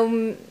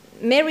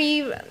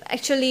Mary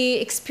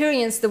actually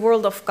experienced the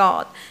world of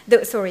God.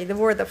 The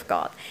word of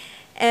God.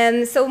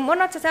 And so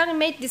Mona Tatari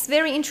made this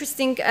very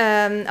interesting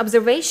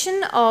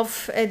observation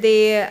of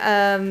the.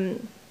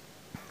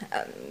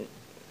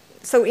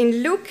 So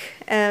in Luke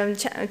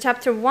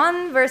chapter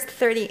 1, verse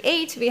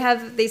 38, we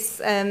have this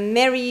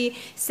Mary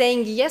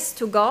saying yes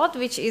to God,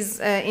 which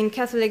is in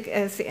Catholic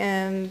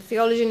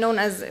theology known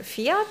as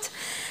fiat.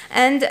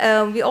 And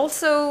we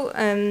also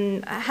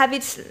have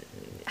a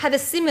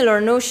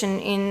similar notion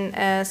in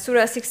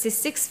Surah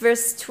 66,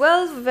 verse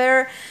 12,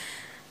 where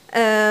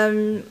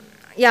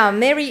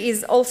Mary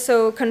is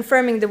also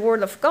confirming the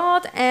word of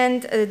God,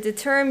 and the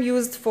term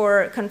used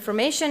for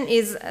confirmation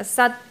is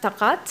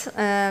sattaqat.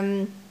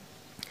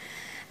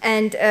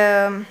 And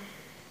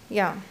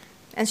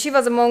she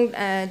was among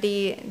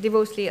the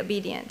devoutly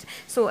obedient.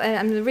 So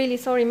I'm really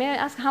sorry. May I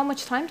ask how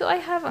much time do I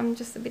have? I'm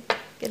just a bit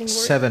getting worried.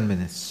 7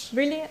 minutes.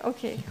 Really?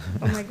 Okay.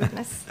 Oh my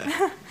goodness.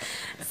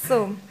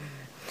 So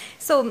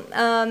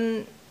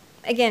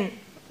again,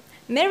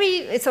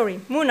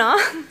 Muna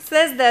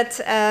says that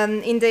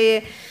in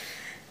the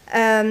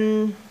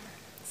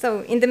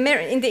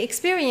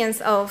experience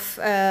of.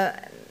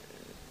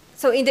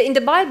 So in the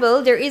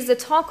Bible, there is the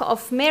talk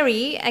of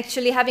Mary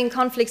actually having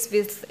conflicts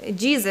with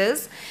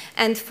Jesus,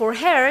 and for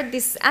her,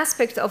 this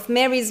aspect of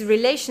Mary's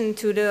relation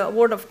to the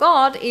Word of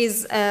God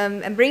is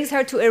brings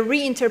her to a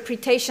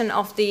reinterpretation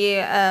of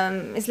the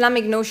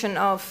Islamic notion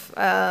of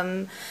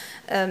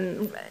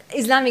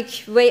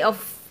Islamic way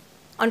of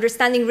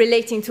understanding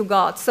relating to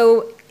God.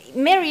 So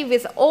Mary,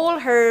 with all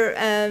her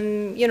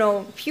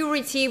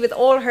purity, with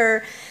all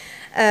her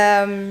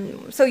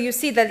So you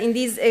see that in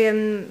these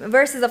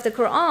verses of the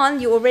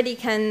Quran, you already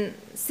can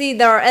see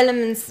there are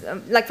elements,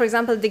 like for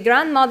example, the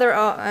mother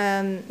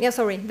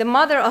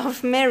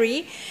of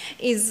Mary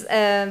is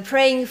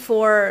praying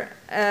for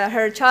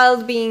her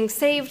child being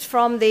saved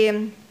from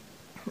the,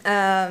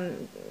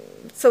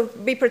 so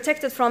be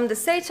protected from the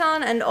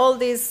Satan, and all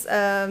these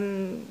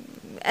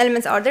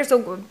elements are there.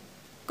 So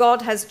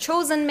God has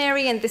chosen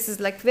Mary, and this is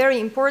like very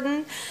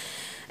important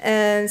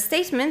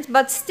statement,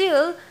 but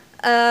still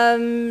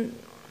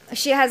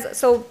she has,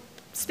 so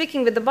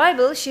speaking with the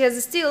Bible, she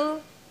has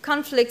still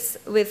conflicts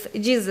with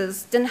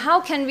Jesus. Then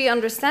how can we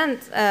understand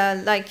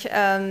like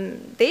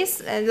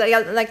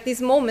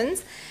these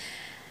moments?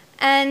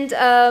 And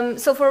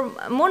so for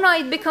Mona,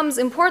 it becomes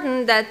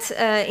important that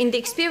in the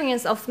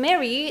experience of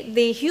Mary,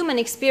 the human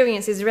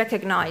experience is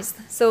recognized.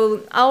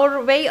 So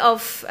our way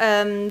of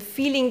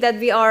feeling that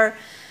we are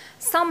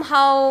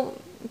somehow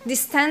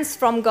distanced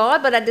from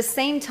God, but at the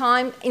same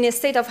time, in a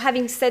state of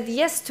having said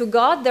yes to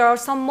God, there are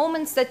some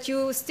moments that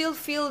you still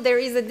feel there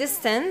is a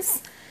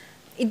distance.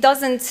 It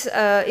doesn't,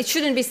 it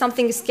shouldn't be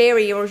something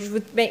scary, or it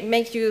would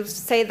make you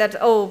say that,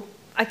 oh,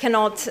 I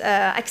cannot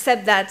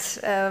accept that.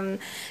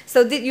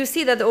 So you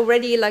see that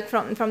already, like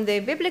from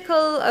the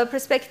biblical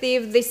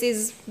perspective, this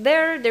is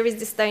there is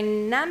this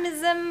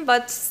dynamism,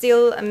 but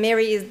still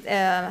Mary is,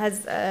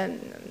 has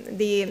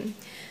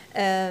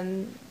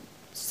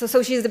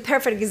so she's the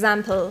perfect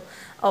example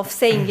of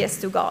saying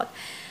yes to God.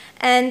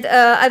 And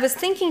I was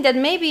thinking that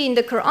maybe in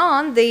the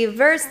Quran, the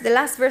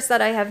last verse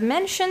that I have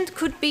mentioned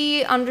could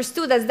be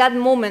understood as that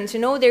moment. You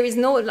know, there is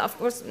no, of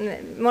course,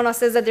 Mona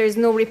says that there is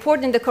no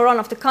report in the Quran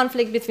of the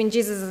conflict between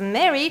Jesus and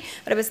Mary,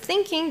 but I was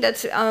thinking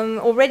that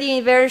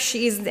already where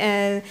she is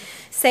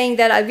saying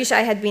that I wish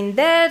I had been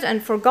dead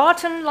and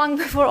forgotten long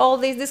before all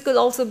this could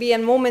also be a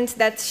moment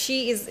that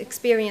she is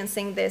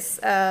experiencing this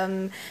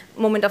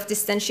moment of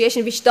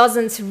distanciation, which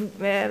doesn't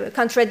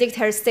contradict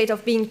her state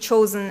of being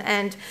chosen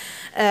and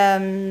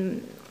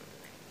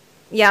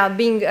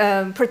being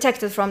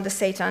protected from the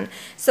Satan.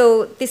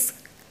 So this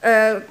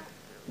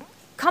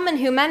common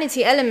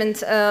humanity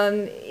element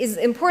is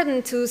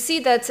important to see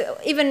that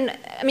even,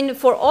 I mean,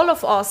 for all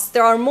of us,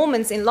 there are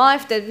moments in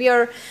life that we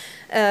are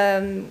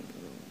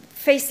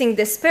facing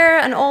despair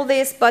and all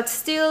this, but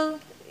still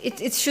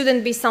it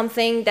shouldn't be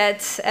something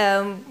that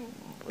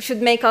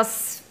should make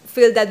us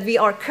feel that we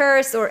are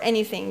cursed or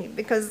anything,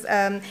 because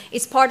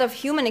it's part of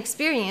human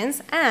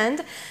experience.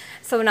 And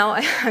so now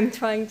I'm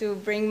trying to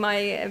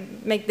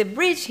make the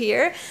bridge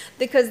here,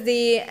 because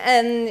the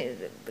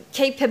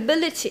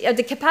capability,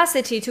 the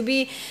capacity to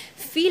be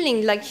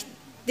feeling like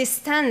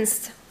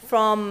distanced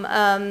from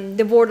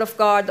the Word of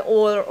God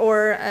or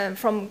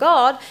from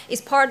God is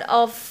part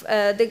of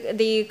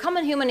the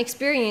common human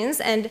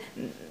experience, and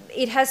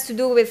it has to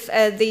do with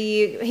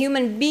the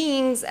human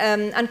being's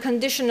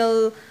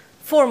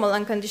formal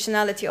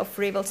unconditionality of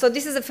free will. So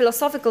this is a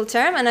philosophical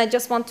term, and I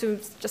just want to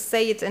just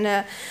say it in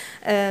a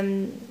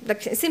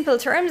like simple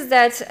terms,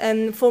 that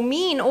for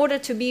me, in order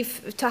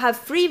to have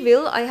free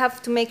will, I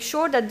have to make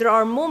sure that there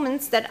are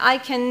moments that I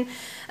can,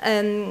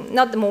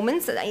 not the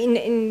moments,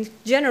 in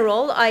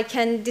general, I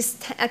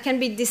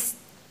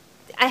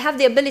have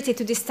the ability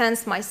to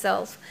distance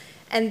myself,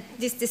 and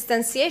this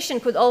distanciation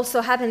could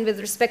also happen with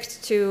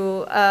respect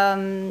to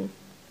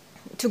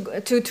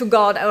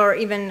God, or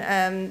even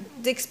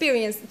the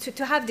experience,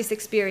 to have this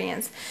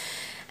experience.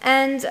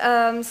 And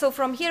so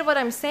from here, what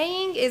I'm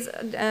saying is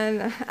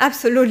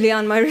absolutely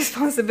on my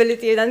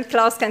responsibility, and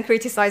Klaus can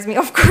criticize me,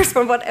 of course,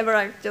 for whatever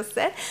I've just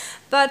said.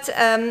 But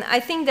I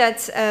think that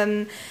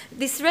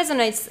this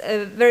resonates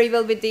very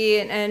well with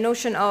the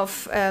notion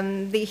of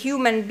the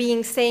human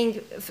being saying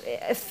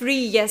a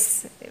free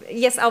yes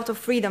out of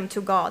freedom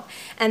to God,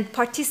 and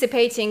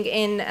participating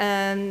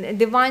in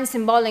divine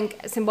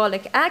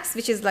symbolic acts,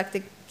 which is like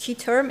the key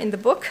term in the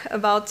book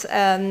about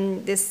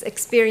this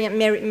experience,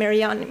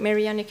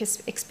 Marianic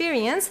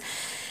experience.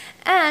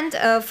 And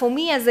for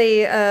me as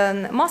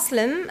a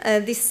Muslim,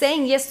 this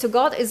saying yes to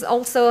God is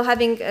also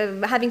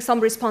having some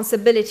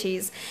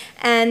responsibilities.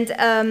 And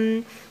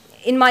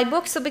in my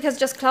book, so because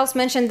just Klaus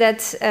mentioned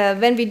that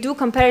when we do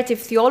comparative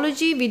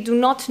theology, we do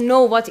not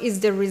know what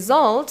is the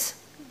result.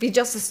 We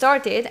just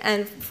started,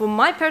 and from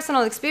my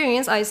personal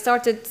experience, I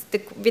started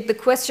with the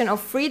question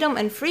of freedom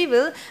and free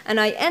will, and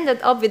I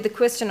ended up with the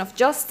question of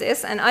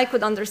justice, and I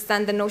could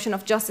understand the notion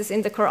of justice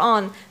in the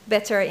Quran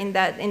better in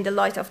the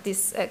light of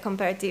this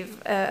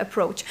comparative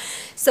approach.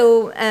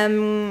 So,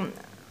 and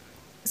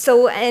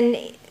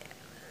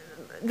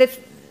the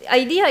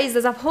idea is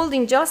that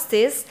upholding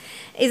justice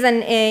is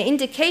an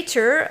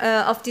indicator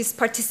of this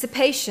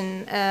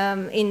participation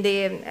in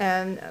the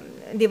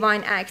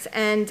divine act.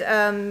 And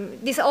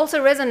this also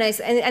resonates,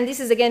 and this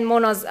is again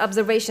Mona's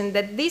observation,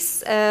 that this,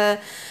 the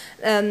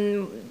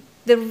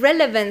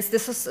relevance,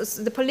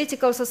 the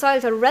political,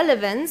 societal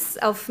relevance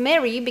of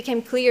Mary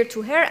became clear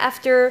to her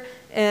after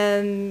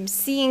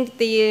seeing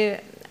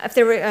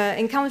after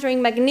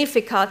encountering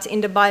Magnificat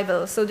in the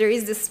Bible. So there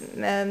is this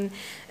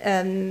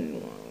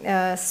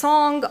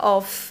song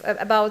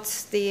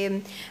about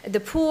the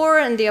poor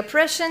and the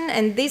oppression,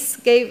 and this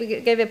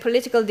gave a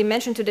political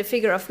dimension to the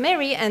figure of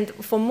Mary. And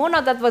for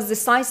Mona, that was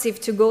decisive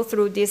to go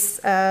through these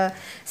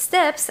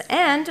steps.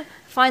 And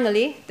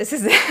finally, this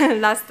is the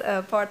last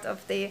part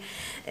of the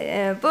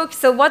book.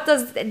 So what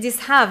does this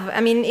have?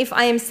 I mean, if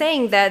I am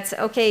saying that,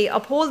 okay,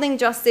 upholding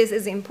justice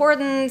is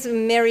important,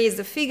 Mary is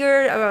a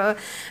figure,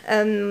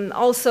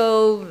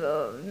 also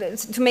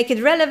to make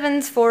it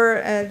relevant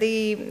for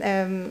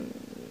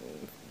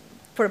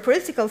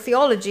political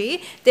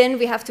theology, then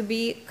we have to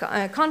be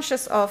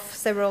conscious of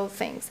several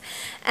things.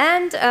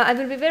 And I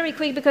will be very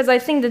quick because I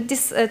think that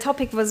this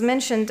topic was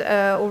mentioned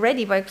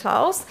already by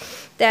Klaus,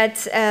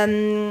 that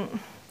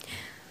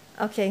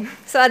okay,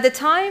 so at the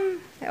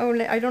time,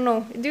 I don't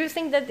know. Do you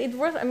think that it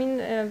worth? I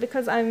mean,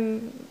 because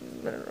I'm,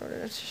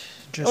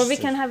 or we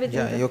can have it.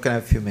 Yeah, you can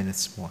have a few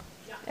minutes more.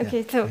 Yeah.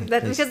 Okay, so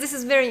that because this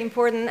is very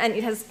important and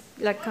it has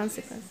like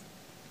consequences.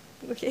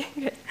 Okay,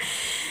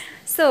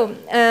 so.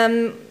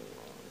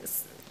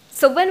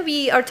 So when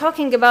we are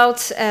talking about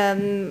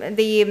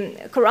the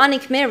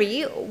Quranic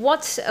Mary,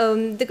 what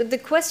the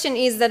question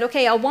is that,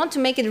 okay, I want to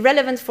make it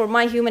relevant for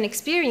my human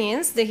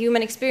experience. The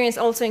human experience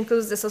also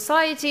includes the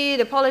society,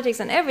 the politics,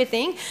 and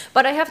everything,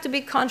 but I have to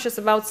be conscious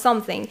about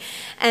something.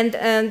 And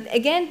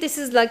again, this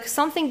is like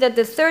something that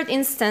the third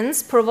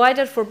instance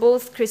provided for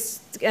both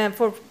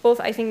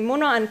I think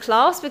Mona and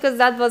Klaus, because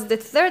that was the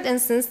third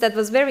instance that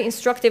was very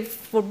instructive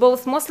for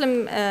both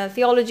Muslim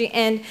theology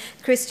and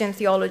Christian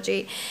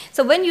theology.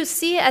 So when you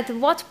see at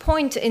what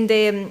point in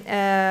the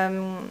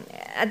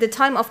at the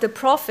time of the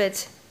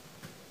prophet,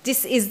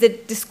 this is the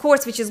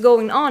discourse which is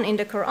going on in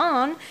the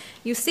Quran,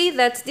 you see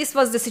that this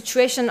was the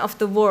situation of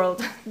the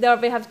world. There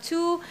we have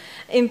two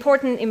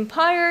important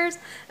empires,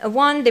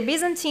 one the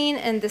Byzantine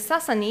and the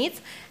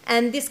Sassanids,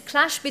 and this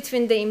clash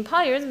between the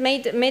empires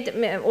made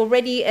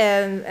already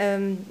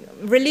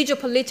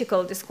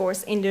religio-political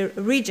discourse in the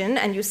region,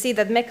 and you see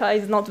that Mecca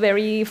is not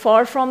very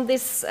far from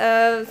this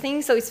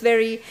thing, so it's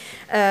very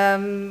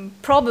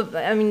probable,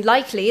 I mean,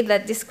 likely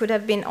that this could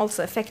have been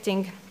also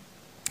affecting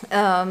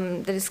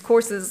the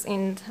discourses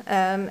in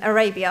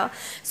Arabia.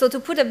 So to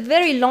put a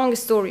very long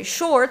story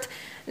short,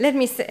 let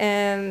me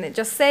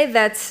just say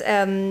that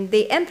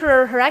the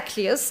Emperor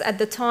Heraclius, at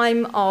the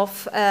time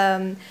of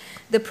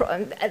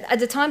at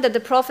the time that the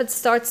prophet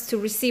starts to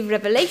receive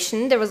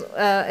revelation, there was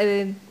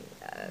an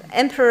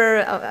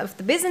emperor of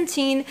the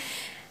Byzantine,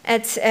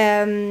 and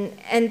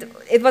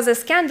it was a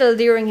scandal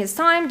during his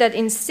time that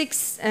in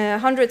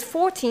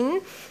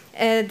 614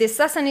 the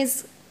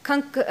Sassanids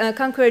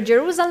conquered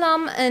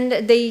Jerusalem, and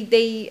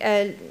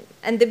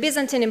and the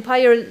Byzantine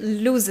Empire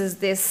loses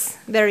this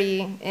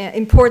very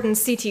important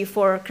city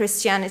for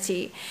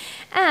Christianity.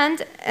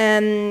 And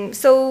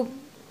so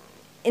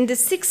in the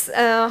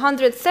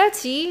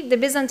 630, the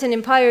Byzantine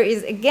Empire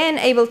is again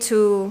able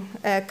to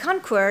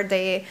conquer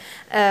the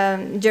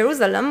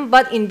Jerusalem,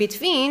 but in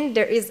between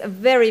there is a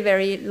very,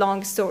 very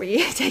long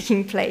story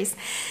taking place.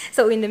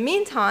 So in the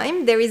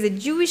meantime, there is a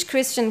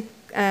Jewish-Christian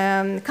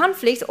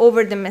conflict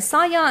over the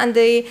Messiah and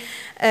the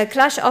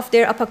clash of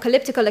their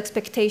apocalyptical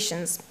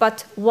expectations.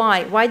 But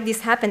why? Why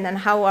this happened, and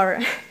how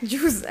are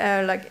Jews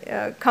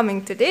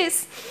coming to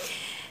this?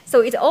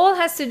 So it all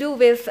has to do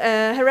with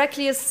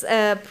Heraclius'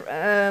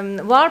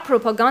 war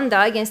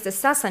propaganda against the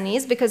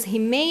Sassanids, because he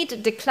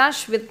made the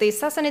clash with the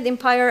Sassanid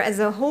Empire as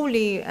a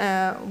holy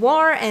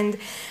war, and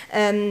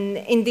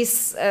in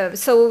this,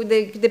 so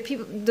the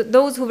people,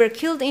 those who were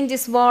killed in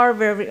this war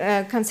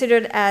were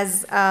considered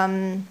as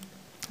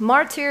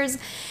martyrs,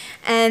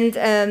 and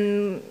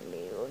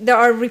there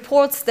are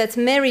reports that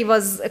Mary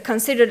was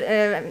considered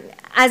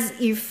as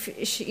if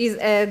she is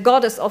a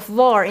goddess of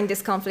war in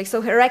this conflict. So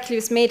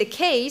Heraclius made a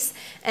case,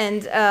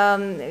 and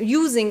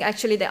using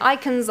actually the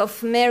icons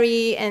of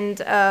Mary, and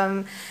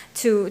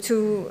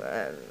to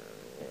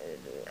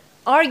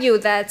argue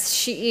that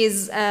she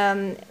is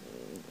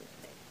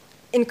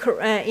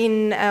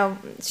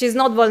she's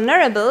not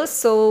vulnerable,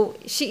 so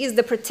she is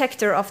the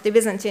protector of the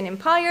Byzantine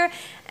Empire,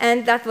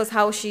 and that was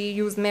how she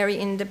used Mary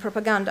in the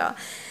propaganda.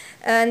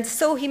 And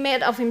so he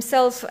made of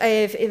himself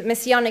a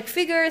messianic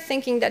figure,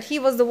 thinking that he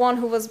was the one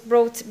who was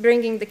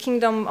bringing the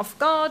kingdom of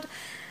God.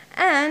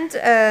 And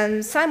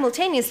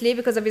simultaneously,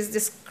 because of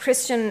this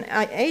Christian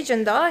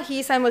agenda,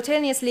 he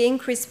simultaneously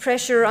increased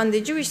pressure on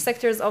the Jewish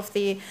sectors of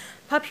the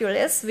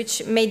populace,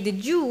 which made the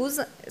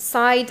Jews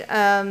side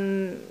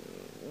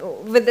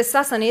with the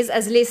Sassanids,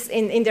 as least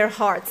in their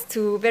hearts,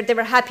 where they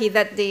were happy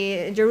that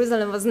the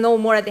Jerusalem was no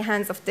more at the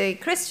hands of the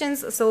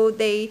Christians. So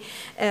they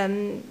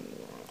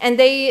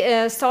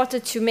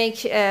started to make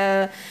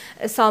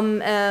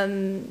some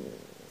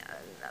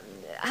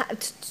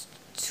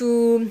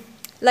to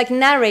like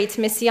narrate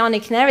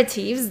messianic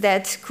narratives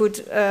that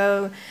could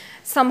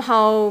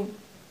somehow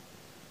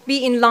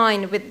be in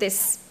line with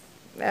this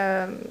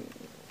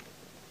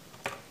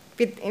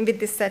with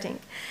this setting.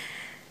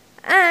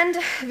 And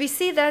we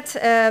see that,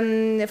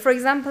 for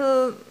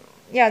example,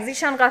 yeah,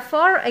 Zishan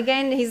Ghaffar,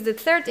 again, he's the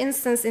third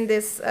instance in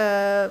this,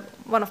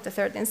 one of the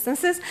third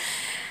instances,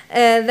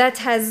 that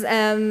has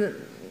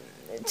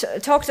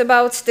talked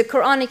about the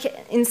Quranic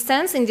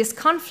instance in this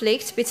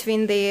conflict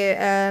between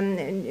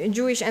the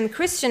Jewish and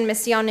Christian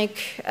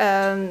messianic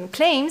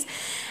claims.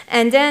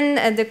 And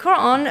then the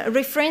Quran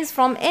refrains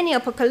from any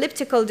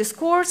apocalyptical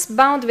discourse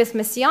bound with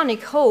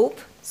messianic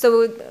hope.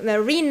 So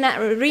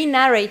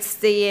re-narrates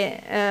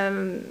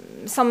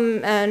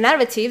some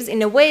narratives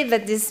in a way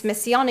that this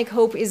messianic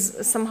hope is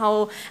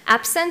somehow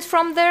absent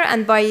from there,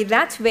 and by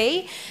that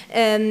way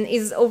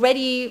is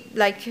already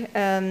like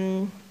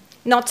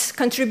not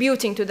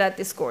contributing to that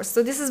discourse.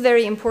 So this is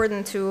very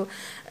important to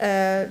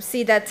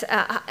see that,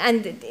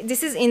 and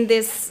this is in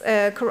this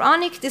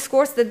Quranic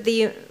discourse that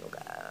the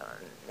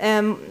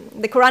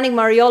Quranic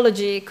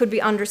Mariology could be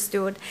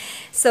understood.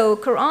 So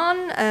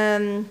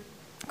Quranic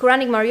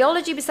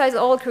Mariology, besides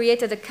all,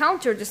 created a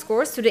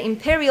counter-discourse to the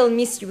imperial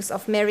misuse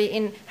of Mary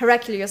in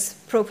Heraclius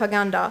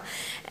propaganda.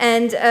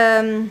 And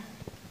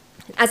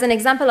as an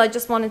example, I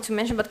just wanted to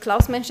mention, but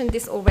Klaus mentioned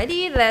this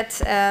already, that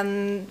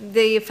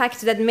the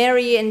fact that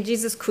Mary and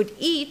Jesus could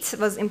eat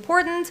was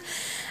important.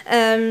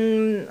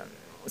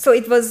 So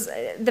it was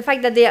the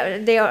fact that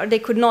they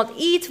could not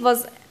eat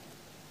was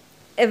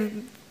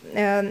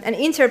an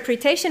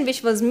interpretation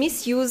which was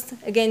misused,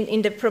 again,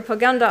 in the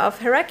propaganda of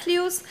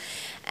Heraclius.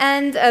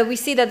 And we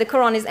see that the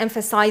Quran is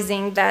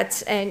emphasizing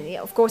that, and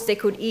of course, they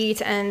could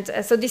eat. And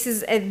so this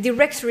is a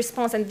direct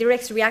response and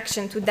direct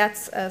reaction to that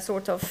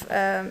sort of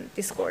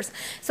discourse.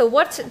 So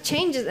what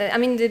changes, I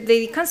mean,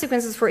 the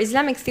consequences for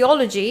Islamic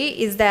theology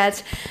is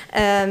that,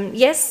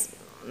 yes,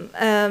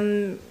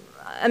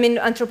 I mean,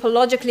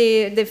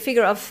 anthropologically, the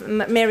figure of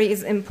Mary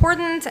is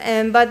important,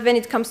 but when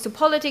it comes to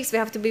politics, we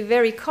have to be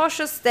very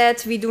cautious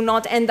that we do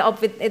not end up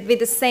with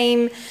the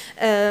same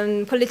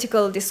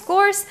political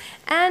discourse.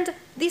 And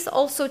this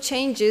also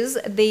changes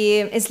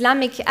the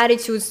Islamic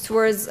attitudes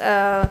towards,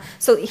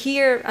 so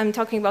here I'm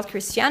talking about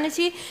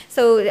Christianity,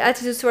 so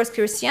attitudes towards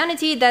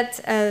Christianity,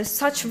 that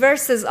such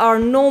verses are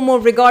no more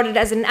regarded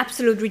as an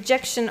absolute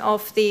rejection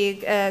of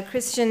the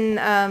Christian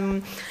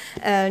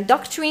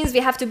doctrines. We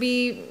have to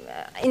be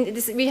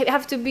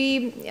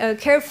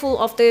careful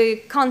of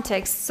the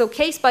context. So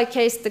case by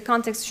case, the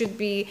context should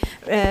be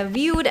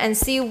viewed and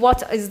see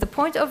what is the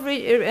point of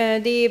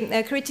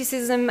the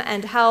criticism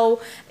and how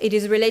it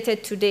is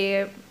related to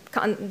the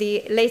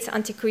late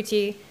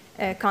antiquity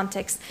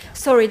context.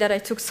 Sorry that I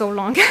took so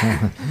long.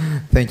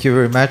 Thank you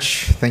very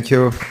much. Thank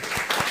you.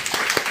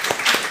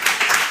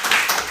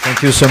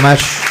 Thank you so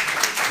much,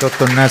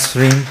 Dr.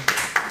 Nasrin.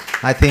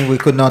 I think we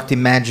could not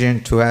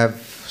imagine to have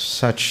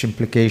such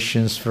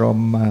implications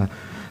from,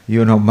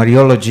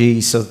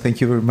 Mariology. So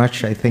thank you very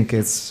much. I think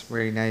it's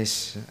very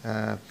nice.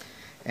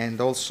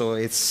 And also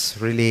it's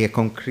really a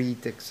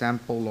concrete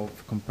example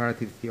of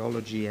comparative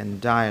theology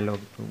and dialogue,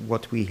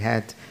 what we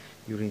had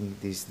during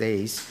these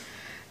days.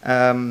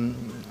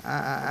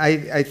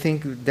 I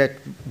think that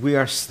we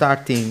are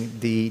starting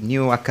the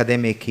new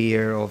academic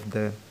year of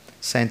the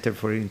Center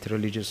for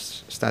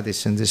Interreligious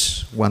Studies in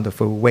this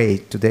wonderful way.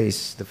 Today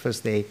is the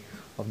first day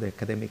of the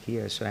academic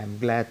year, so I'm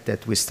glad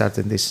that we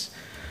started this,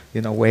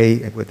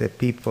 way with the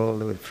people,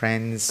 with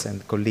friends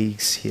and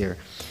colleagues here.